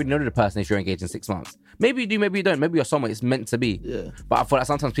engaged. You don't really know the person if you're engaged in 6 months. Maybe you do, maybe you don't. Maybe you're someone it's meant to be. Yeah. But I feel like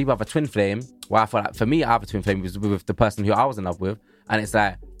sometimes people have a twin flame, where I feel like, for me, I have a twin flame with the person who I was in love with. And it's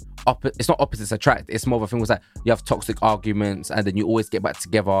like, it's not opposites attract. It's more of a thing where it's like, you have toxic arguments and then you always get back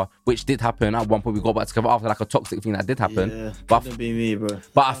together, which did happen. At one point, we got back together after like a toxic thing that did happen. Yeah, but couldn't be me, bro.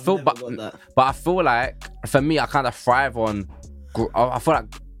 But I feel like, for me, I kind of thrive on. I feel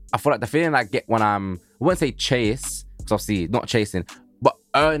like the feeling I get when I wouldn't say chase, because obviously not chasing, but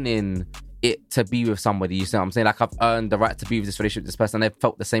earning it to be with somebody. You see what I'm saying? Like, I've earned the right to be with this relationship with this person, and they've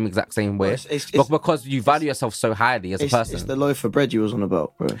felt the exact same way. But because you value yourself so highly as a person. It's the loaf of bread you was on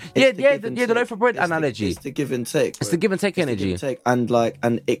about, bro. The loaf of bread analogy. It's the give and take. It's the give and take energy.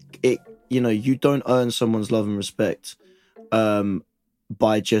 And it you know, you don't earn someone's love and respect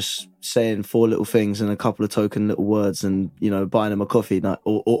by just saying 4 little things and a couple of token little words, and, you know, buying them a coffee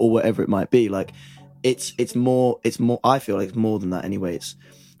or whatever it might be. Like, it's more. I feel like it's more than that anyway. It's,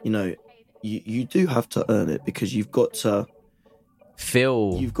 you know, you do have to earn it, because you've got to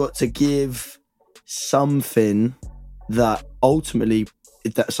give something that ultimately,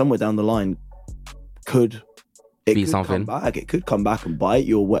 that somewhere down the line could something. It could come back and bite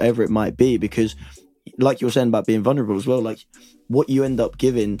you, or whatever it might be, because like you were saying about being vulnerable as well, like what you end up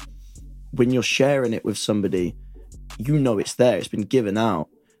giving when you're sharing it with somebody, you know it's there, it's been given out,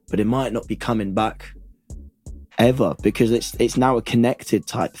 but it might not be coming back ever, because it's now a connected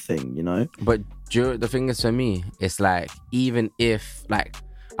type thing, you know. But the thing is, for me, it's like, even if like,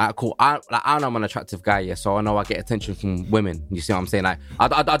 cool, I know I'm an attractive guy, yeah, so I know I get attention from women. You see what I'm saying? Like,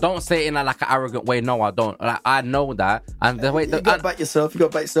 I don't say it in like an arrogant way. No, I don't. Like, I know that, and the way you got to back yourself. You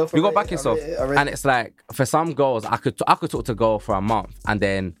got to back yourself. And it's like, for some girls, I could talk to a girl for a month and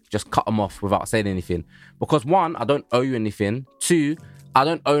then just cut them off without saying anything, because 1, I don't owe you anything. 2, I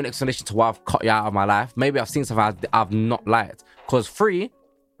don't owe an explanation to why I've cut you out of my life. Maybe I've seen something I've not liked. Because 3,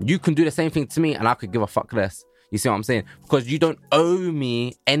 you can do the same thing to me and I could give a fuck less. You see what I'm saying? Because you don't owe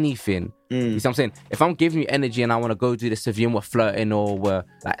me anything. You see what I'm saying? If I'm giving you energy and I want to go do this with you, and we're flirting, or we're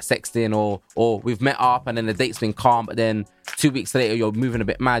like sexting, or we've met up and then the date's been calm, but then 2 weeks later you're moving a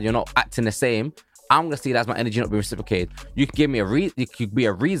bit mad, you're not acting the same, I'm going to see that as my energy not being reciprocated. You can give me it could be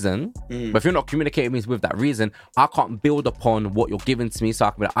a reason, but if you're not communicating with me with that reason, I can't build upon what you're giving to me. So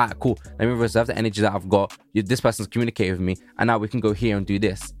I can be like, all right, cool, let me reserve the energy that I've got. This person's communicating with me, and now we can go here and do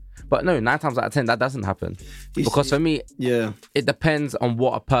this. But no, 9 times out of 10, that doesn't happen. Because for me, it depends on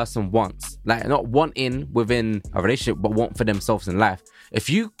what a person wants. Like, not wanting within a relationship, but want for themselves in life. If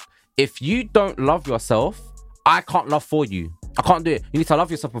you don't love yourself, I can't love for you. I can't do it. You need to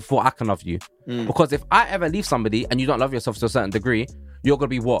love yourself before I can love you. Because if I ever leave somebody and you don't love yourself to a certain degree, you're going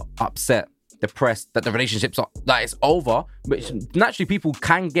to be what? Upset, depressed, that the relationship's that it's over, which naturally people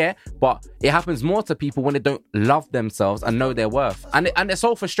can get, but it happens more to people when they don't love themselves and know their worth. And it's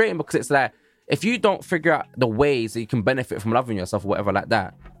so frustrating, because it's like, if you don't figure out the ways that you can benefit from loving yourself or whatever like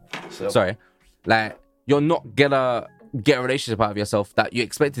that, sorry, like you're not gonna get a relationship out of yourself that you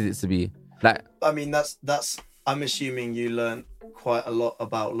expected it to be. Like, I mean, that's. I'm assuming you learned quite a lot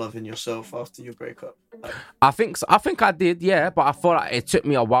about loving yourself after your breakup. Like, I think so. I think I did, yeah. But I feel like it took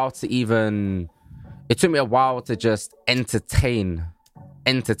me a while to just entertain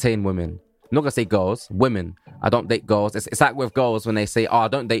women. I'm not gonna say girls, women. I don't date girls. It's like with girls when they say, "Oh, I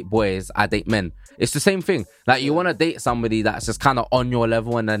don't date boys, I date men." It's the same thing. Like you want to date somebody that's just kind of on your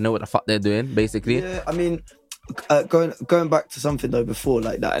level and they know what the fuck they're doing, basically. Yeah, I mean, going back to something though before,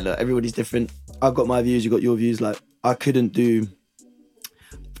 like that. Look, everybody's different. I've got my views. You got your views. Like I couldn't do.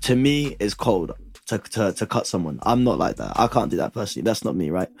 To me, it's cold to cut someone. I'm not like that. I can't do that personally. That's not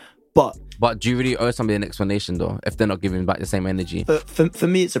me, right? But do you really owe somebody an explanation though if they're not giving back the same energy? For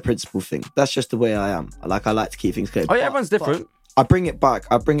me, it's a principle thing. That's just the way I am. I like to keep things clear. Oh yeah, everyone's different. I bring it back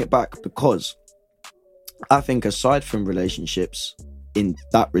because I think aside from relationships, in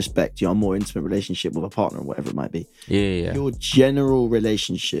that respect, your more intimate relationship with a partner or whatever it might be, your general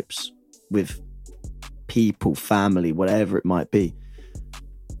relationships with people, family, whatever it might be.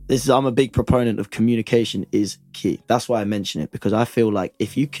 I'm a big proponent of communication is key. That's why I mention it, because I feel like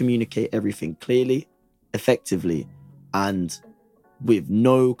if you communicate everything clearly, effectively, and with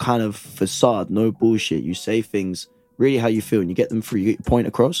no kind of facade, no bullshit, you say things really how you feel and you get them through, you get your point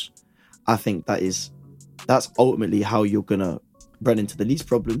across. I think that's ultimately how you're gonna run into the least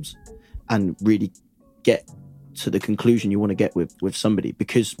problems and really get to the conclusion you want to get with somebody.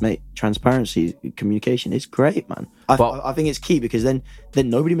 Because mate, transparency, communication is great, man. I think it's key, because then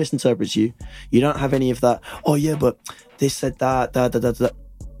nobody misinterprets you. You don't have any of that, oh yeah, but this said that.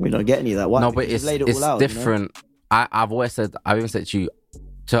 We don't get any of that. Why? No, but it's different. You know? I've even said to you,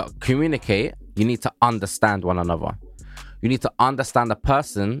 to communicate, you need to understand one another. You need to understand the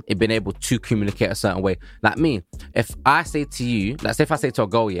person in being able to communicate a certain way. Like me, if I say to you, let's say if I say to a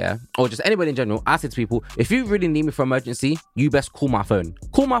girl, yeah, or just anybody in general, I say to people, if you really need me for emergency, you best call my phone.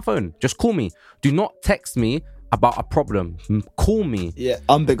 Call my phone. Just call me. Do not text me about a problem. Call me. Yeah,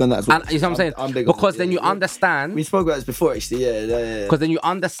 I'm big on that as well. And you know what I'm saying? I'm big because on then you understand. We spoke about this before, actually. Yeah. Because then you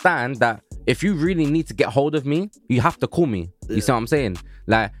understand that if you really need to get hold of me, you have to call me. You see what I'm saying?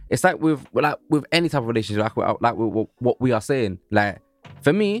 Like it's like with any type of relationship, like with what we are saying. Like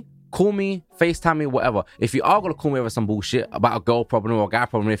for me, call me, FaceTime me, whatever. If you are gonna call me over some bullshit about a girl problem or a guy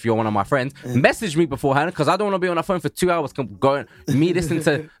problem, if you're one of my friends, message me beforehand, because I don't want to be on the phone for 2 hours going me listening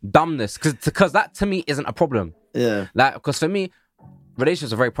to dumbness, because that to me isn't a problem. Yeah. Like because for me,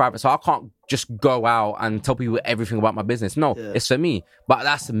 relationships are very private, so I can't just go out and tell people everything about my business. No, it's for me. But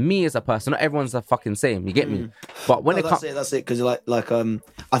that's me as a person. Not everyone's the fucking same. You get me? But when that's it. Because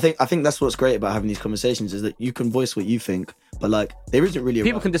I think that's what's great about having these conversations is that you can voice what you think, but like there isn't really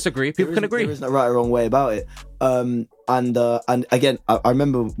people can disagree. People can agree. There isn't a right or wrong way about it. And again, I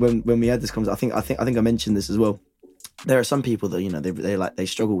remember when we had this conversation. I think I mentioned this as well. There are some people that they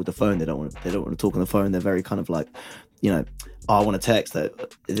struggle with the phone. They don't want to talk on the phone. They're very kind of like, I want to text.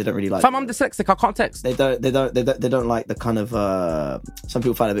 That they don't really like. I'm dyslexic. I can't text. They don't like the kind of. Some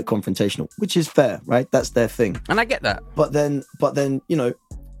people find it a bit confrontational, which is fair, right? That's their thing, and I get that. But then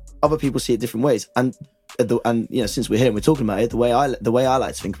other people see it different ways, and since we're here and we're talking about it, the way I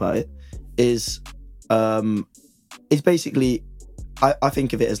like to think about it is basically I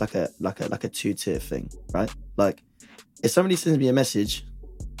think of it as like a two-tier thing, right? Like if somebody sends me a message,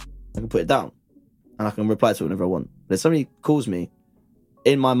 I can put it down and I can reply to it whenever I want. But if somebody calls me,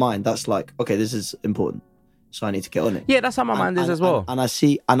 in my mind, that's like, okay, this is important, so I need to get on it. Yeah, that's how my mind is as well. And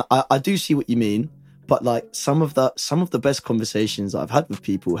I do see what you mean, but like some of the best conversations I've had with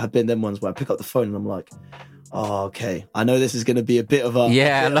people have been them ones where I pick up the phone and I'm like, oh, okay, I know this is going to be a bit of a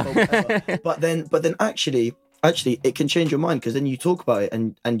whatever. but then actually it can change your mind, because then you talk about it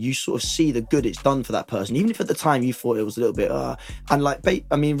and you sort of see the good it's done for that person, even if at the time you thought it was a little bit and like,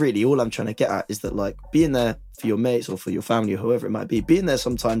 I mean, really all I'm trying to get at is that like being there for your mates or for your family or whoever it might be, being there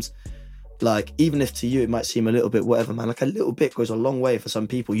sometimes, like even if to you it might seem a little bit whatever, man, like a little bit goes a long way for some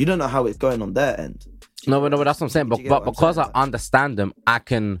people. You don't know how it's going on their end. No, but that's what I'm saying. But because I understand them, I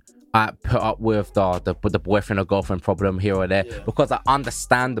can put up with the boyfriend or girlfriend problem here or there, because I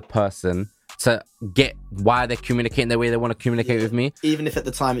understand the person to get why they're communicating the way they want to communicate with me, even if at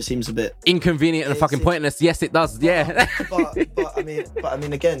the time it seems a bit inconvenient and fucking pointless. Yes, it does. Yeah, but I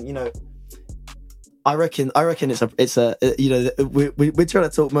mean, again, I reckon it's a we're trying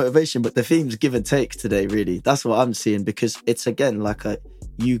to talk motivation, but the theme's give and take today. Really, that's what I'm seeing, because it's again like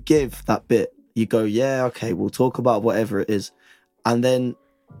you give that bit, you go, yeah, okay, we'll talk about whatever it is, and then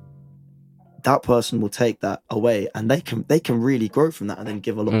that person will take that away, and they can really grow from that, and then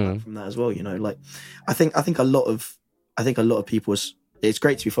give a lot back from that as well. You know, like I think a lot of people, it's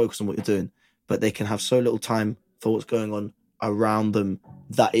great to be focused on what you're doing, but they can have so little time for what's going on around them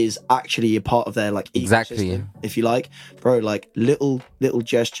that is actually a part of their like ecosystem, if you like, bro. Like little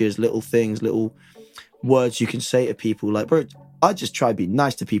gestures, little things, little words you can say to people. Like, bro, I just try to be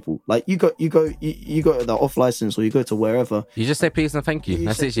nice to people. Like you go to the off license, or you go to wherever. You just say please and thank you.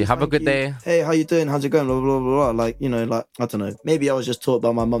 That's it. Have a good day. Hey, how you doing? How's it going? Blah, blah, blah, blah. Like, you know, like, I don't know. Maybe I was just taught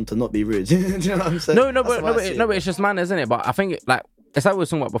by my mum to not be rude. Do you know what I'm saying? No, but it's just manners, isn't it? But I think like it's like we were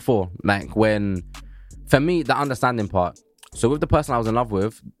talking about before. Like when, for me, the understanding part. So with the person I was in love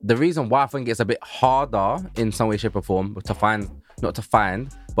with, the reason why I think it's a bit harder in some way, shape or form but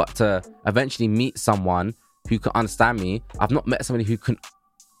to eventually meet someone who can understand me. I've not met somebody who can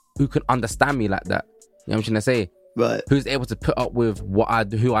understand me like that. You know what I'm trying to say? Right. Who's able to put up with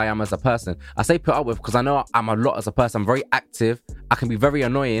who I am as a person. I say put up with because I know I'm a lot as a person. I'm very active. I can be very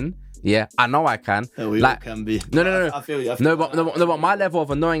annoying. Yeah, I know I can. Yeah, we like, all can be. No. I feel you. But my level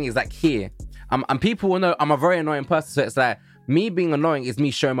of annoying is like here. And people will know I'm a very annoying person. So it's like me being annoying is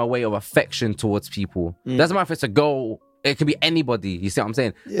me showing my way of affection towards people. Doesn't matter if it's a girl. It can be anybody. You see what I'm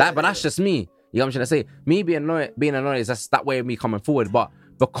saying? But that's just me. You know what I'm trying to say? Me being annoyed is just that way of me coming forward. But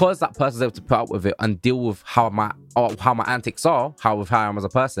because that person's able to put up with it and deal with how my antics are, how I am as a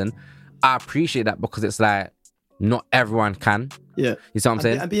person, I appreciate that because it's like not everyone can. Yeah. You see what I'm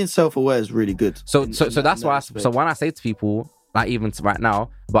saying? And being self-aware is really good. So that's why. So when I say to people, like even right now,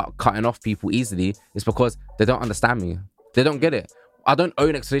 about cutting off people easily, it's because they don't understand me. They don't get it. I don't owe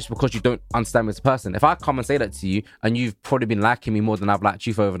an explanation because you don't understand me as a person. If I come and say that to you and you've probably been liking me more than I've liked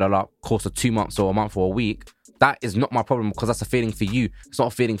you for over the course of 2 months or a month or a week, that is not my problem because that's a feeling for you. It's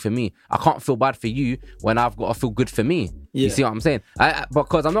not a feeling for me. I can't feel bad for you when I've got to feel good for me. Yeah. You see what I'm saying?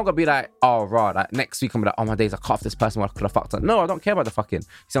 Because I'm not going to be like, oh, right, like next week I'm going to be like, oh, my days, I cut off this person, what I could have fucked up. No, I don't care about the fucking. You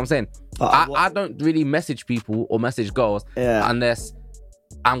see what I'm saying? I don't really message people or message girls unless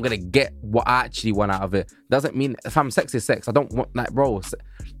I'm gonna get what I actually want out of it. Doesn't mean if I'm sex is sex. I don't want like bro,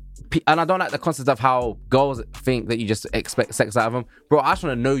 and I don't like the concept of how girls think that you just expect sex out of them, bro. I just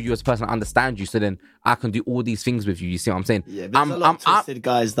want to know you as a person, understand you, so then I can do all these things with you. You see what I'm saying? Yeah, there's a lot of twisted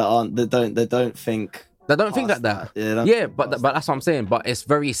guys that don't think. They don't think like that. Yeah, but that's what I'm saying. But it's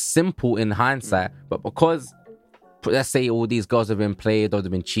very simple in hindsight. But because let's say all these girls have been played or they've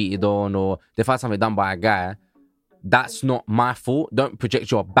been cheated on or they've had something done by a guy. That's not my fault. Don't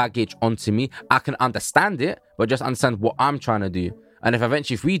project your baggage onto me. I can understand it, but just understand what I'm trying to do. And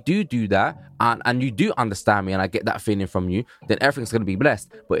if we do that, and you do understand me, and I get that feeling from you, then everything's gonna be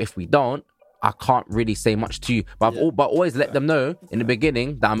blessed. But if we don't, I can't really say much to you. But but always let them know in the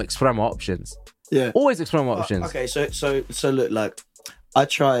beginning that I'm exploring my options. Yeah, always exploring my options. Okay, so look, like I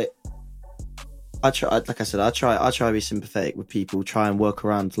try. Like I said, I try to be sympathetic with people. Try and work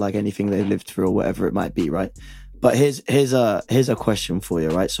around like anything they've lived through or whatever it might be, right? But here's a question for you,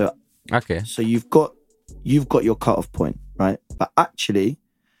 right? So you've got your cutoff point, right? But actually,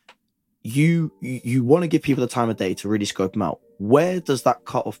 you want to give people the time of day to really scope them out. Where does that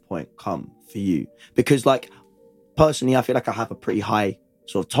cutoff point come for you? Because like personally, I feel like I have a pretty high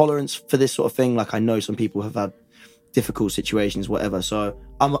sort of tolerance for this sort of thing. Like I know some people have had difficult situations, whatever. So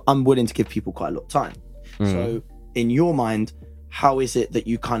I'm willing to give people quite a lot of time. So in your mind, how is it that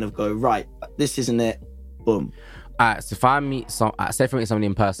you kind of go, right, this isn't it? Boom. Alright, so if I meet somebody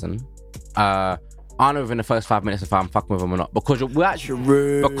in person, I know within the first 5 minutes if I'm fucking with them or not, because we're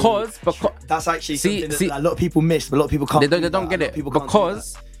actually because that's actually something that a lot of people miss, but a lot of people can't. They don't get it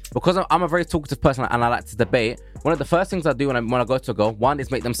because I'm a very talkative person and I like to debate. One of the first things I do when I go to a girl, one is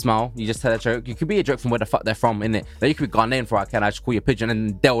make them smile. You just tell a joke. You could be a joke from where the fuck they're from, innit? Then you could be Ghanaian for I just call you a pigeon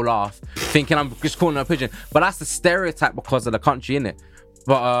and they'll laugh, thinking I'm just calling them a pigeon. But that's the stereotype because of the country, innit?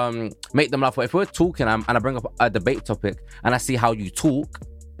 But make them laugh. But if we're talking and I bring up a debate topic and I see how you talk,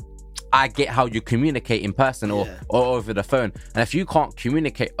 I get how you communicate in person or over the phone. And if you can't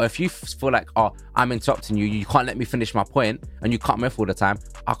communicate, or if you feel like, oh, I'm interrupting you, you can't let me finish my point, and you cut me off all the time,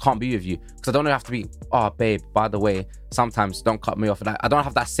 I can't be with you. Because I don't have to be, oh, babe, by the way, sometimes don't cut me off. Like, I don't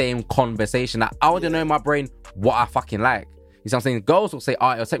have that same conversation. Like, I already know in my brain what I fucking like. You see what I'm saying? Girls will say,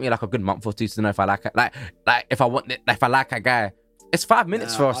 oh, it'll take me like a good month or two to know if I like it. Like if I like a guy, it's 5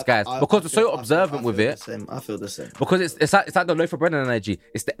 minutes for us guys because we're so observant with it. I feel the same. Because it's like the loaf of bread energy.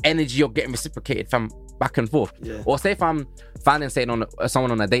 It's the energy you're getting reciprocated from back and forth. Yeah. Or say if I'm finding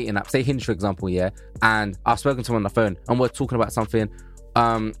someone on a dating app, say Hinge for example, and I've spoken to someone on the phone and we're talking about something,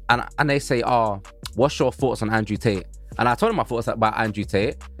 and they say, oh, what's your thoughts on Andrew Tate? And I told him my thoughts about Andrew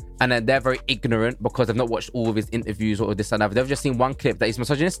Tate, and then they're very ignorant because they've not watched all of his interviews or this and that. They've just seen one clip that is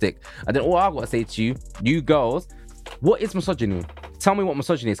misogynistic. And then all I've got to say to you, you girls, what is misogyny? Tell me what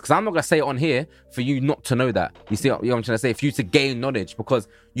misogyny is, because I'm not going to say it on here for you not to know that. You see what I'm trying to say? For you to gain knowledge, because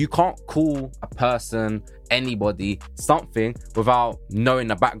you can't call a person, anybody, something without knowing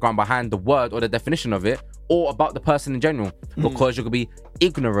the background behind the word or the definition of it, or about the person in general, because you're going to be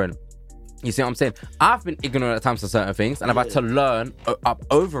ignorant. You see what I'm saying? I've been ignorant at times to certain things, and I've had to learn up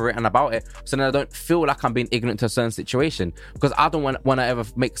over it and about it, so then I don't feel like I'm being ignorant to a certain situation, because I don't want to ever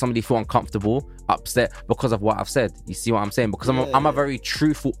make somebody feel uncomfortable, upset because of what I've said. You see what I'm saying? Because I'm a very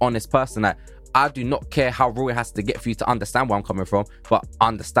truthful, honest person. That I do not care how raw it has to get for you to understand where I'm coming from, but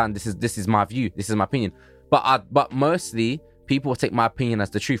understand this is my view, this is my opinion. But mostly people will take my opinion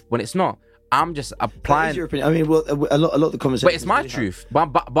as the truth when it's not. I'm just applying. Your opinion. I mean, well, a lot of the conversations. But it's my truth.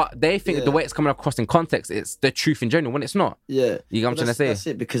 But they think the way it's coming across in context, it's the truth in general when it's not. Yeah, you know what I'm trying to say. That's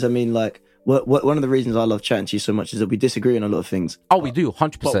it. Because I mean, like, one of the reasons I love chatting to you so much is that we disagree on a lot of things. Oh, we do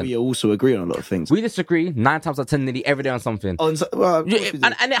 100%. But we also agree on a lot of things. We disagree 9 times out of 10, nearly every day on something. Oh, and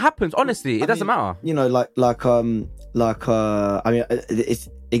it happens. Honestly, it doesn't matter. You know, I mean, it's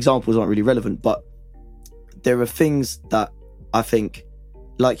examples aren't really relevant, but there are things that I think,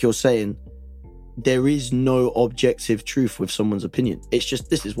 like you're saying, there is no objective truth with someone's opinion. It's just,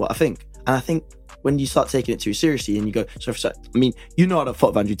 this is what I think. And I think when you start taking it too seriously and you go, I mean, you know how to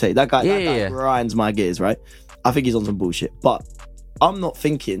fuck Andrew Tate. That guy grinds my gears, right? I think he's on some bullshit. But I'm not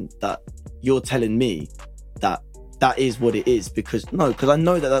thinking that you're telling me that that is what it is, because I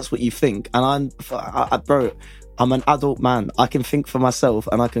know that that's what you think. And I'm an adult man. I can think for myself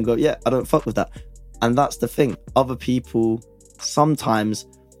and I can go, yeah, I don't fuck with that. And that's the thing. Other people sometimes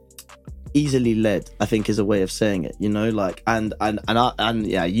easily led, I think, is a way of saying it, you know, like, and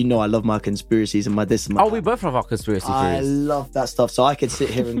yeah, you know, I love my conspiracies and my this and my that. We both love our conspiracy theories. I love that stuff. So I could sit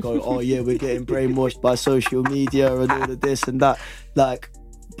here and go, oh yeah, we're getting brainwashed by social media and all of this and that, like,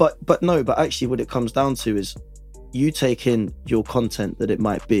 but actually what it comes down to is you take in your content that it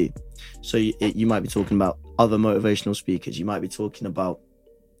might be. So you might be talking about other motivational speakers, you might be talking about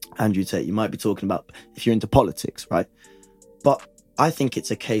Andrew Tate, you might be talking about, if you're into politics, right? But I think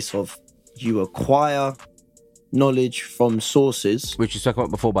it's a case of you acquire knowledge from sources, which you spoke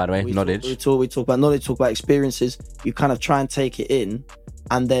about before, by the way. Knowledge. We talk about knowledge, talk about experiences. You kind of try and take it in,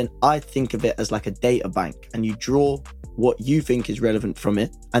 and then I think of it as like a data bank, and you draw what you think is relevant from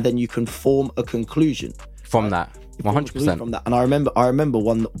it, and then you can form a conclusion from that. 100% from that. And I remember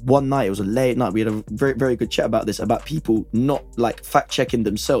one night, it was a late night, we had a very, very good chat about this, about people not like fact checking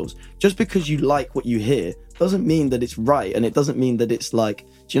themselves. Just because you like what you hear doesn't mean that it's right, and it doesn't mean that it's like,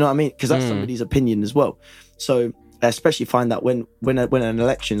 do you know what I mean? Because that's somebody's opinion as well. So I especially find that when an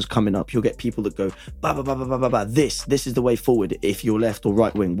election's coming up, you'll get people that go, bah, bah, bah, bah, bah, bah, bah, this is the way forward if you're left or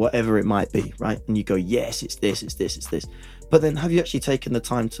right wing, whatever it might be, right? And you go, yes, it's this. But then have you actually taken the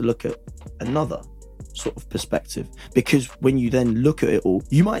time to look at another sort of perspective? Because when you then look at it all,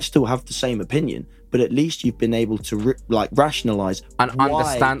 you might still have the same opinion, but at least you've been able to rationalize and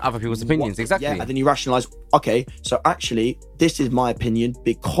understand other people's opinions. Exactly. Yeah, and then you rationalize, okay, so actually this is my opinion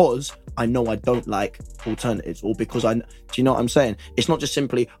because I know I don't like alternatives, or because do you know what I'm saying? It's not just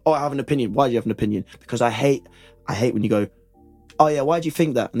simply, oh, I have an opinion. Why do you have an opinion? Because I hate when you go, oh yeah, why do you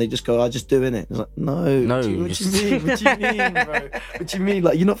think that? And they just go, I just do, innit? It's like, no. What do you mean? What do you mean, bro? What do you mean?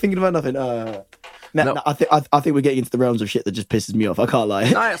 Like, you're not thinking about nothing. No, I think we're getting into the realms of shit that just pisses me off. I can't lie.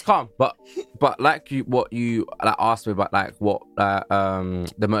 No, it's calm. But like what you asked me about, like what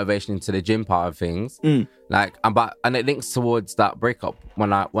the motivation into the gym part of things, like and it links towards that breakup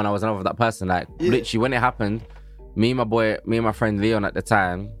when I was in love with that person. Like literally when it happened, me and my friend Leon at the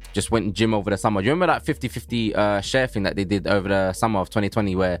time just went gym over the summer. Do you remember that 50-50 share thing that they did over the summer of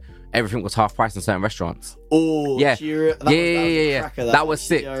 2020 where everything was half price in certain restaurants? Oh, yeah. Yeah. That was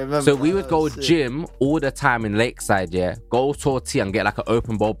sick. So we would go gym all the time in Lakeside, go to a tea and get like an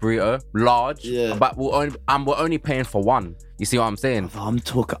open bowl burrito, large, but we're only paying for one. You see what I'm saying? I'm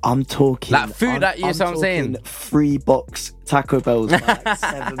talking like food that you see what I'm saying? 3 box Taco Bells, like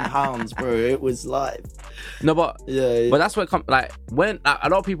 £7, bro. It was like but that's what it comes like when a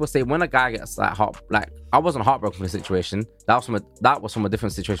lot of people say when a guy gets like I wasn't heartbroken from the situation. That was from a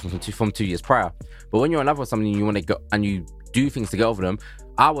different situation from 2 years prior. But when you're in love with somebody and you want to go and you do things to get over them,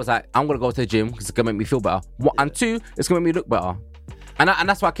 I was like, I'm gonna go to the gym because it's gonna make me feel better. And 2, it's gonna make me look better. And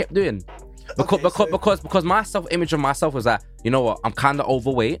that's what I kept doing. Because my self-image of myself was that, you know what, I'm kind of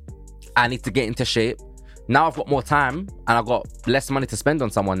overweight, I need to get into shape. Now I've got more time and I've got less money to spend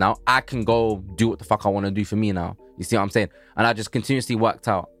on someone. Now I can go do what the fuck I want to do for me now. You see what I'm saying? And I just continuously worked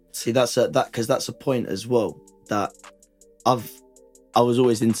out. See, that's a point as well that I was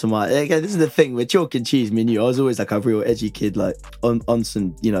always into my, again, this is the thing, we're chalk and cheese, me and you. I was always like a real edgy kid, like on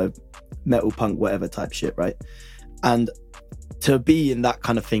some, you know, metal punk, whatever type shit, right? And to be in that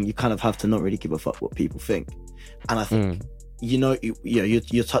kind of thing, you kind of have to not really give a fuck what people think. And I think, you know,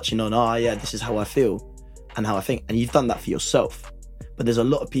 you're touching on, this is how I feel and how I think. And you've done that for yourself. But there's a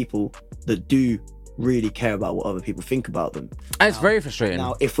lot of people that do really care about what other people think about them. And it's very frustrating.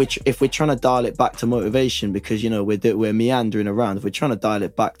 Now, if we're trying to dial it back to motivation, because, you know, we're meandering around, if we're trying to dial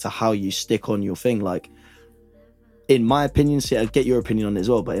it back to how you stick on your thing, like, in my opinion, see, I get your opinion on it as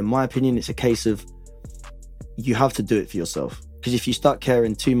well, but in my opinion, it's a case of you have to do it for yourself. Because if you start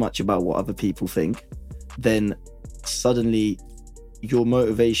caring too much about what other people think, then suddenly your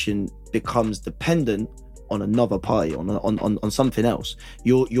motivation becomes dependent on another party, on something else.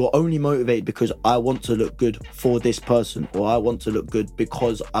 You're only motivated because I want to look good for this person, or I want to look good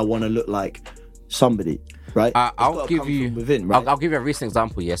because I want to look like somebody, right? I'll give you within, right? I'll give you a recent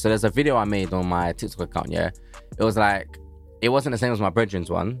example. Yeah, so there's a video I made on my TikTok account. Yeah, it was like, it wasn't the same as my brethren's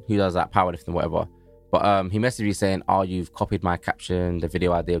one, who does like powerlifting, whatever. But he messaged me saying, "Oh, you've copied my caption, the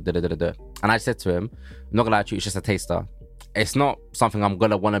video I did, da. And I said to him, "I'm not gonna lie to you, it's just a taster. It's not something I'm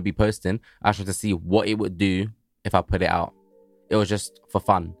gonna want to be posting. I just want to see what it would do if I put it out. It was just for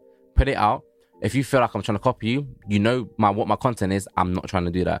fun. Put it out. If you feel like I'm trying to copy you, you know what my content is. I'm not trying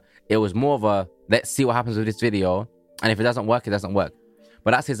to do that. It was more of a, let's see what happens with this video. And if it doesn't work, it doesn't work.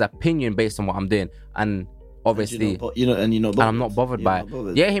 But that's his opinion based on what I'm doing. And obviously, and I'm not bothered by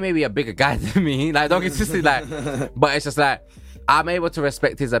it. Yeah, he may be a bigger guy than me. Like, don't get twisted. Like, but it's just like, I'm able to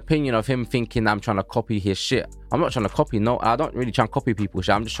respect his opinion of him thinking I'm trying to copy his shit. I'm not trying to copy. No, I don't really try and copy people's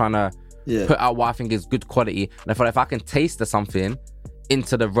shit. I'm just trying to put out what I think is good quality. And I feel like if I can taste something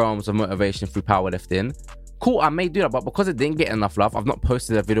into the realms of motivation through powerlifting, cool, I may do that. But because it didn't get enough love, I've not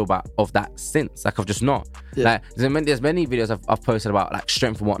posted a video of that since. Like, I've just not. Like, there's many videos I've posted about like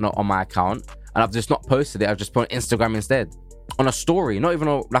strength and whatnot on my account, and I've just not posted it. I've just put on Instagram instead, on a story, not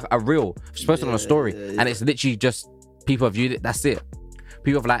even like a reel. I've just posted on a story, and it's literally just people have viewed it. That's it.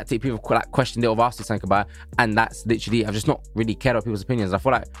 People have liked it. People have like questioned it or asked me something about it, and that's literally. I've just not really cared about people's opinions. I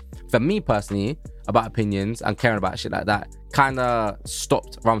feel like for me personally, about opinions and caring about shit like that kind of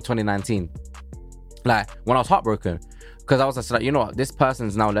stopped around 2019. Like, when I was heartbroken, because I was just like, you know what, this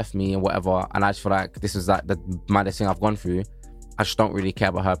person's now left me and whatever, and I just feel like this is like the maddest thing I've gone through. I just don't really care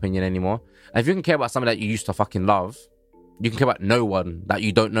about her opinion anymore. And if you can care about somebody that you used to fucking love, you can care about no one that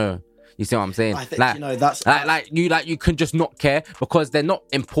you don't know. You see what I'm saying? I think, like, you know, that's you can just not care because they're not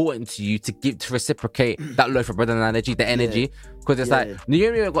important to you to reciprocate that loaf of bread and energy, the energy. Because it's like,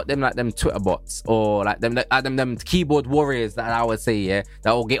 you know, got them Twitter bots or like them keyboard warriors that I would say,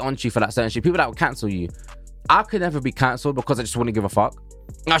 that will get onto you for that certain shit. People that will cancel you. I could never be cancelled because I just wouldn't give a fuck.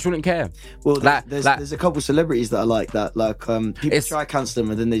 I just wouldn't care. Well, there's a couple celebrities that are like that. Like, people try to cancel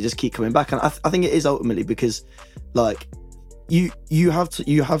them and then they just keep coming back. And I think it is ultimately because, like, you have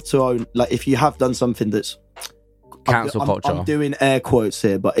to own, like, if you have done something that's cancel culture. I'm doing air quotes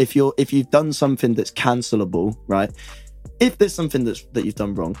here, but if you've done something that's cancelable, right? If there's something that you've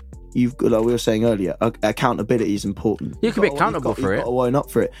done wrong, you've got, like we were saying earlier, accountability is important. You can be accountable for it. You've got to own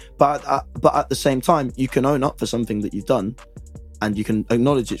up for it. But at the same time, you can own up for something that you've done, and you can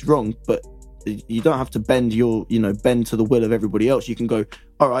acknowledge it's wrong. But you don't have to bend to the will of everybody else. You can go,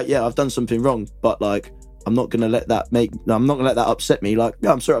 all right, yeah, I've done something wrong, but like, I'm not gonna let that upset me. Like,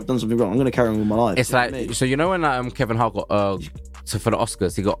 yeah, I'm sorry, I've done something wrong. I'm gonna carry on with my life. It's like, so you know when Kevin Hart got for the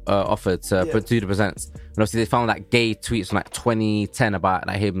Oscars, he got offered to do the presents, and obviously they found like gay tweets from like 2010 about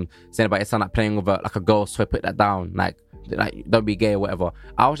like him saying about his son like playing with like a girl, so I put that down, like don't be gay or whatever.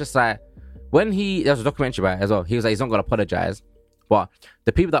 I was just like, there was a documentary about it as well. He was like, he's not gonna apologize, but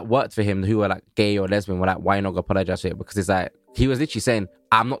the people that worked for him who were like gay or lesbian were like, why not gonna apologize for it? Because it's like, he was literally saying,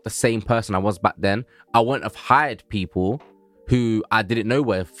 I'm not the same person I was back then. I wouldn't have hired people who I didn't know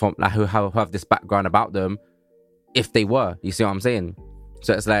were from, like, who have this background about them if they were. You see what I'm saying?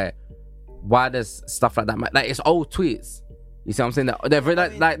 So it's like, why does stuff like that matter? Like, it's old tweets. You see what I'm saying?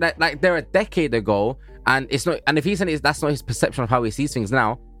 They're they're a decade ago, and it's not. And if he's saying that's not his perception of how he sees things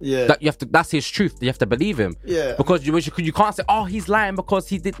now, that's his truth. You have to believe him. Yeah. Because you can't say, oh, he's lying because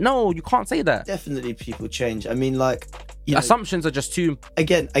he did. No, you can't say that. Definitely, people change. I mean, like, assumptions are just too.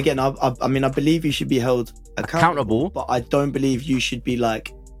 Again. I mean, I believe you should be held accountable, but I don't believe you should be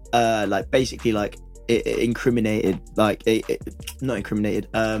like basically like incriminated, like not incriminated,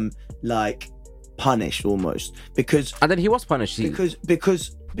 like punished almost, because. And then he was punished. Because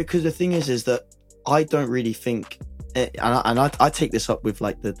the thing is that I don't really think, and I take this up with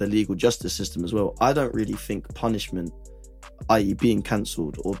like the legal justice system as well. I don't really think punishment, i.e. being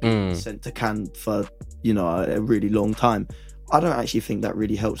cancelled or being sent to Cannes for a really long time, I don't actually think that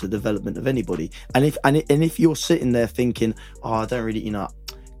really helps the development of anybody. And if you're sitting there thinking, oh, I don't really,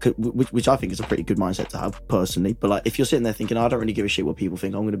 which I think is a pretty good mindset to have personally, but like if you're sitting there thinking, oh, I don't really give a shit what people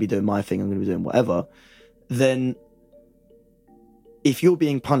think, I'm going to be doing my thing, I'm going to be doing whatever, then if you're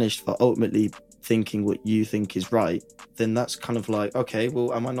being punished for ultimately thinking what you think is right, then that's kind of like, okay,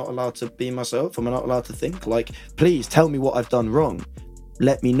 well, am I not allowed to be myself? Am I not allowed to think? Like, please tell me what I've done wrong.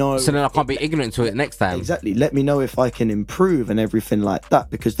 Let me know. So then I can't be ignorant to it next time. Exactly. Let me know if I can improve and everything like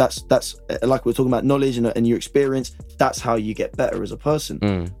that, because that's like we're talking about knowledge and your experience. That's how you get better as a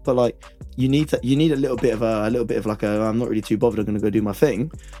person. But like, you need a little bit of like I'm not really too bothered, I'm going to go do my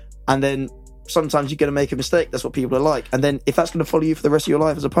thing, and then sometimes you're going to make a mistake. That's what people are like, and then if that's going to follow you for the rest of your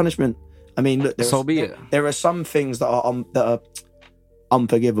life as a punishment, I mean, look, there are some things that are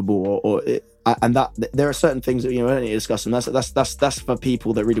unforgivable, and that there are certain things that we don't need to discuss, and that's for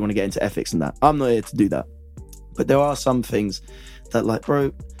people that really want to get into ethics and that. I'm not here to do that, but there are some things that, like,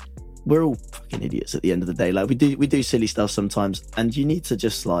 bro, we're all fucking idiots at the end of the day. Like, we do silly stuff sometimes, and you need to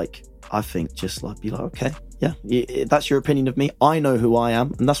just like, I think, just like be like, okay, yeah, that's your opinion of me. I know who I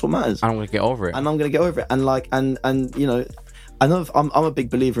am, and that's what matters. I'm gonna get over it, and like, and I know I'm a big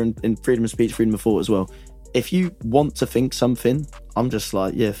believer in freedom of speech, freedom of thought as well. If you want to think something, I'm just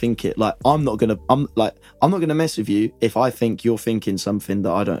like, yeah, think it. Like, I'm not gonna mess with you if I think you're thinking something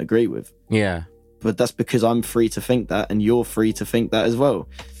that I don't agree with. Yeah. But that's because I'm free to think that, and you're free to think that as well.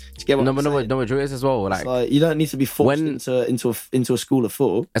 Do you get what I'm saying? No, it is as well. Like, you don't need to be forced into a school of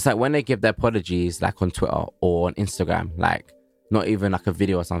thought. It's like when they give their apologies, like on Twitter or on Instagram, like not even like a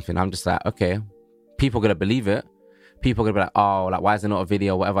video or something. I'm just like, okay, people are gonna believe it. People are gonna be like, oh, like, why is there not a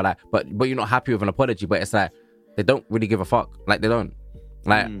video, whatever, like, but you're not happy with an apology. But it's like they don't really give a fuck. Like, they don't.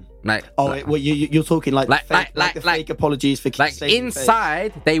 Well, you're talking like fake apologies for like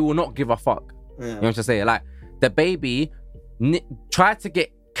inside they will not give a fuck. Yeah. You know what I'm saying? Like, the baby tried to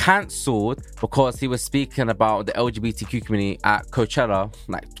get cancelled because he was speaking about the LGBTQ community at Coachella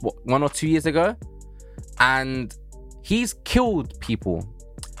like 1 or 2 years ago, and he's killed people.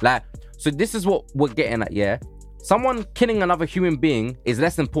 Like, so this is what we're getting at. Yeah, someone killing another human being is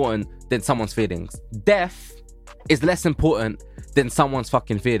less important than someone's feelings. Death is less important than someone's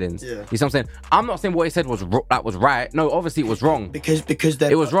fucking feelings. Yeah. You see what I'm saying? I'm not saying what he said was right. No, obviously it was wrong. Because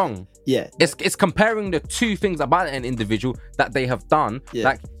it was wrong. Yeah. It's comparing the two things about an individual that they have done. Yeah.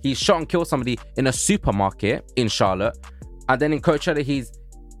 Like, he shot and killed somebody in a supermarket in Charlotte, and then in Coachella he's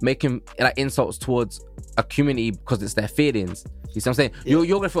making like insults towards a community because it's their feelings. You see what I'm saying? Yeah.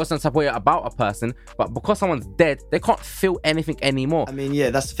 You're gonna feel some type of way about a person, but because someone's dead, they can't feel anything anymore. I mean, yeah,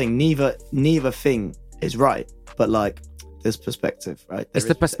 that's the thing. Neither thing is right, but like, there's perspective, right? It's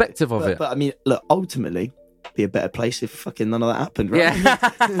the perspective of it. But I mean, look, ultimately, be a better place if fucking none of that happened, right?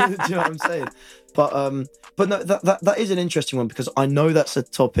 Yeah. Do you know what I'm saying? But no, that is an interesting one, because I know that's a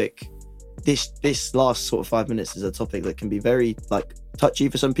topic. This last sort of 5 minutes is a topic that can be very like touchy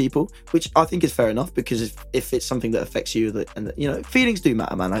for some people, which I think is fair enough, because if it's something that affects you, feelings do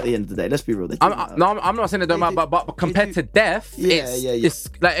matter, man. At the end of the day, let's be real. I'm not saying they don't matter, but compared to death, it's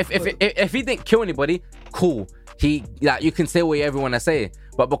like if he didn't kill anybody, cool. He, like, you can say what everyone is saying,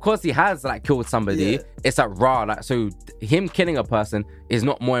 but because he has like killed somebody, it's like raw. Like, so him killing a person is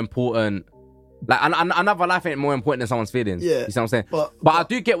not more important. Like, another life ain't more important than someone's feelings. Yeah. You see what I'm saying? But I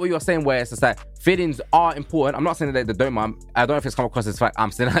do get what you're saying, where it's just like feelings are important. I'm not saying that they don't, man. I don't know if it's come across as fact.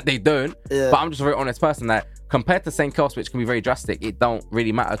 I'm saying that they don't. Yeah. But I'm just a very honest person. That compared to St. Kills, which can be very drastic, it don't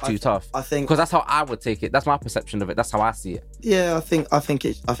really matter too tough. I think, because that's how I would take it. That's my perception of it. That's how I see it. Yeah, I think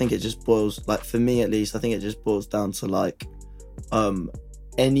it just boils, like, for me at least, I think it just boils down to like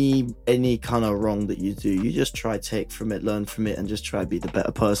any kind of wrong that you do, you just try take from it, learn from it, and just try to be the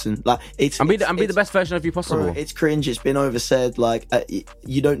better person. Like, be the best version of you possible. Bro, it's cringe. It's been oversaid. Like,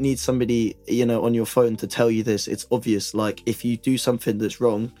 you don't need somebody, on your phone to tell you this. It's obvious. Like, if you do something that's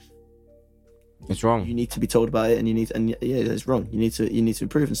wrong, it's wrong. You need to be told about it, and it's wrong. You need to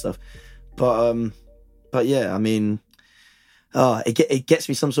improve and stuff. But yeah, I mean, it gets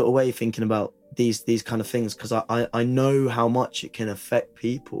me some sort of way thinking about these kind of things, because I know how much it can affect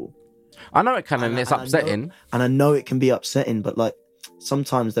people. I know it can, and it's upsetting. I know it can be upsetting, but like,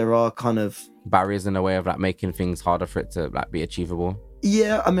 sometimes there are kind of barriers in the way of like making things harder for it to like be achievable.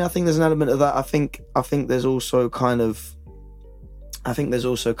 Yeah, I mean, I think there's an element of that. I think there's also kind of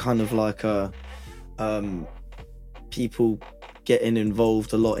like people getting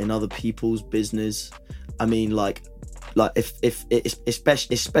involved a lot in other people's business. I mean, like if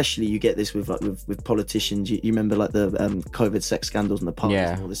especially you get this with politicians. You remember like the COVID sex scandals and the parties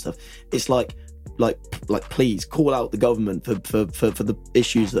and all this stuff. It's like like please call out the government for the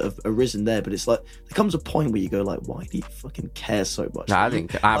issues that have arisen there. But it's like there comes a point where you go like, why do you fucking care so much? No, I didn't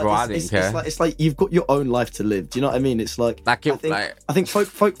care. I didn't care. It's like you've got your own life to live. Do you know what I mean? It's like I think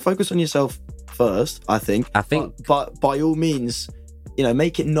focus on yourself first. I think. But by all means, you know,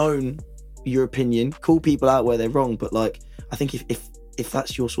 make it known your opinion. Call people out where they're wrong. But like, I think if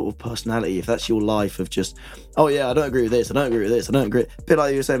that's your sort of personality, if that's your life of just, oh yeah, I don't agree with this, I don't agree with this, I don't agree. A bit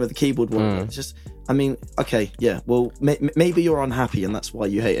like you were saying with the keyboard one. It's just, I mean, okay, yeah, well, maybe you're unhappy and that's why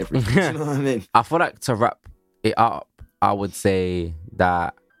you hate everything. Do you know what I mean? I feel like to wrap it up, I would say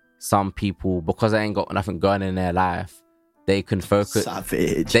that some people, because they ain't got nothing going in their life, they can focus.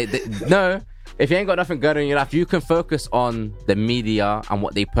 Savage. No, if you ain't got nothing going in your life, you can focus on the media and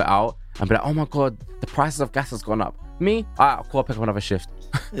what they put out and be like, oh my God, the prices of gas has gone up. Me, I'll pick up another shift.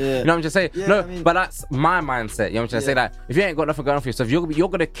 Yeah. You know what I'm just saying? Yeah, no, I mean, but that's my mindset. You know what I'm trying to say? Like, if you ain't got nothing going on for yourself, you're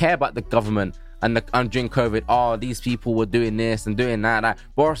going to care about the government and during COVID. Oh, these people were doing this and doing that. Like,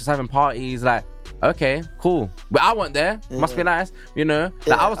 Boris was having parties. Like, okay, cool. But I weren't there. Must be nice. You know?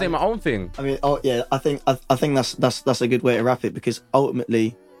 Like, I was doing my own thing. I mean, I think that's a good way to wrap it, because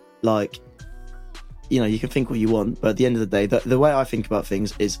ultimately, like, you know, you can think what you want, but at the end of the day, the way I think about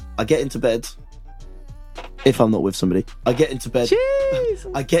things is I get into bed. If I'm not with somebody, I get into bed.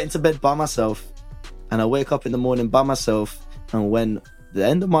 Jeez. I get into bed by myself, and I wake up in the morning by myself. And when the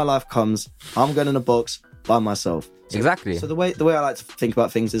end of my life comes, I'm going in a box by myself. Exactly. So the way I like to think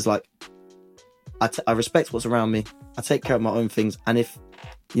about things is like, I respect what's around me. I take care of my own things, and if,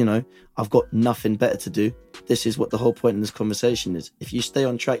 you know, I've got nothing better to do, this is what the whole point in this conversation is. If you stay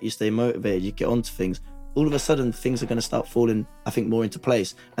on track, you stay motivated, you get onto things. All of a sudden, things are going to start falling, I think, more into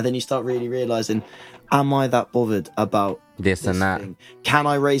place. And then you start really realizing, am I that bothered about this and that thing? Can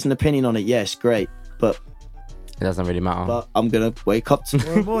I raise an opinion on it? Yes, great. But it doesn't really matter. But I'm going to wake up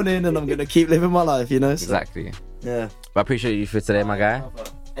tomorrow morning and I'm going to keep living my life, you know? So, exactly. yeah. But I appreciate you for today, my guy.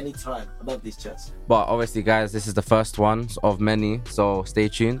 Anytime. I love these chats. But obviously, guys, this is the first one of many. So stay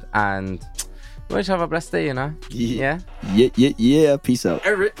tuned and we wish you have a blessed day, you know? Yeah. Peace out.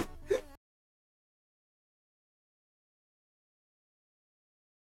 Eric.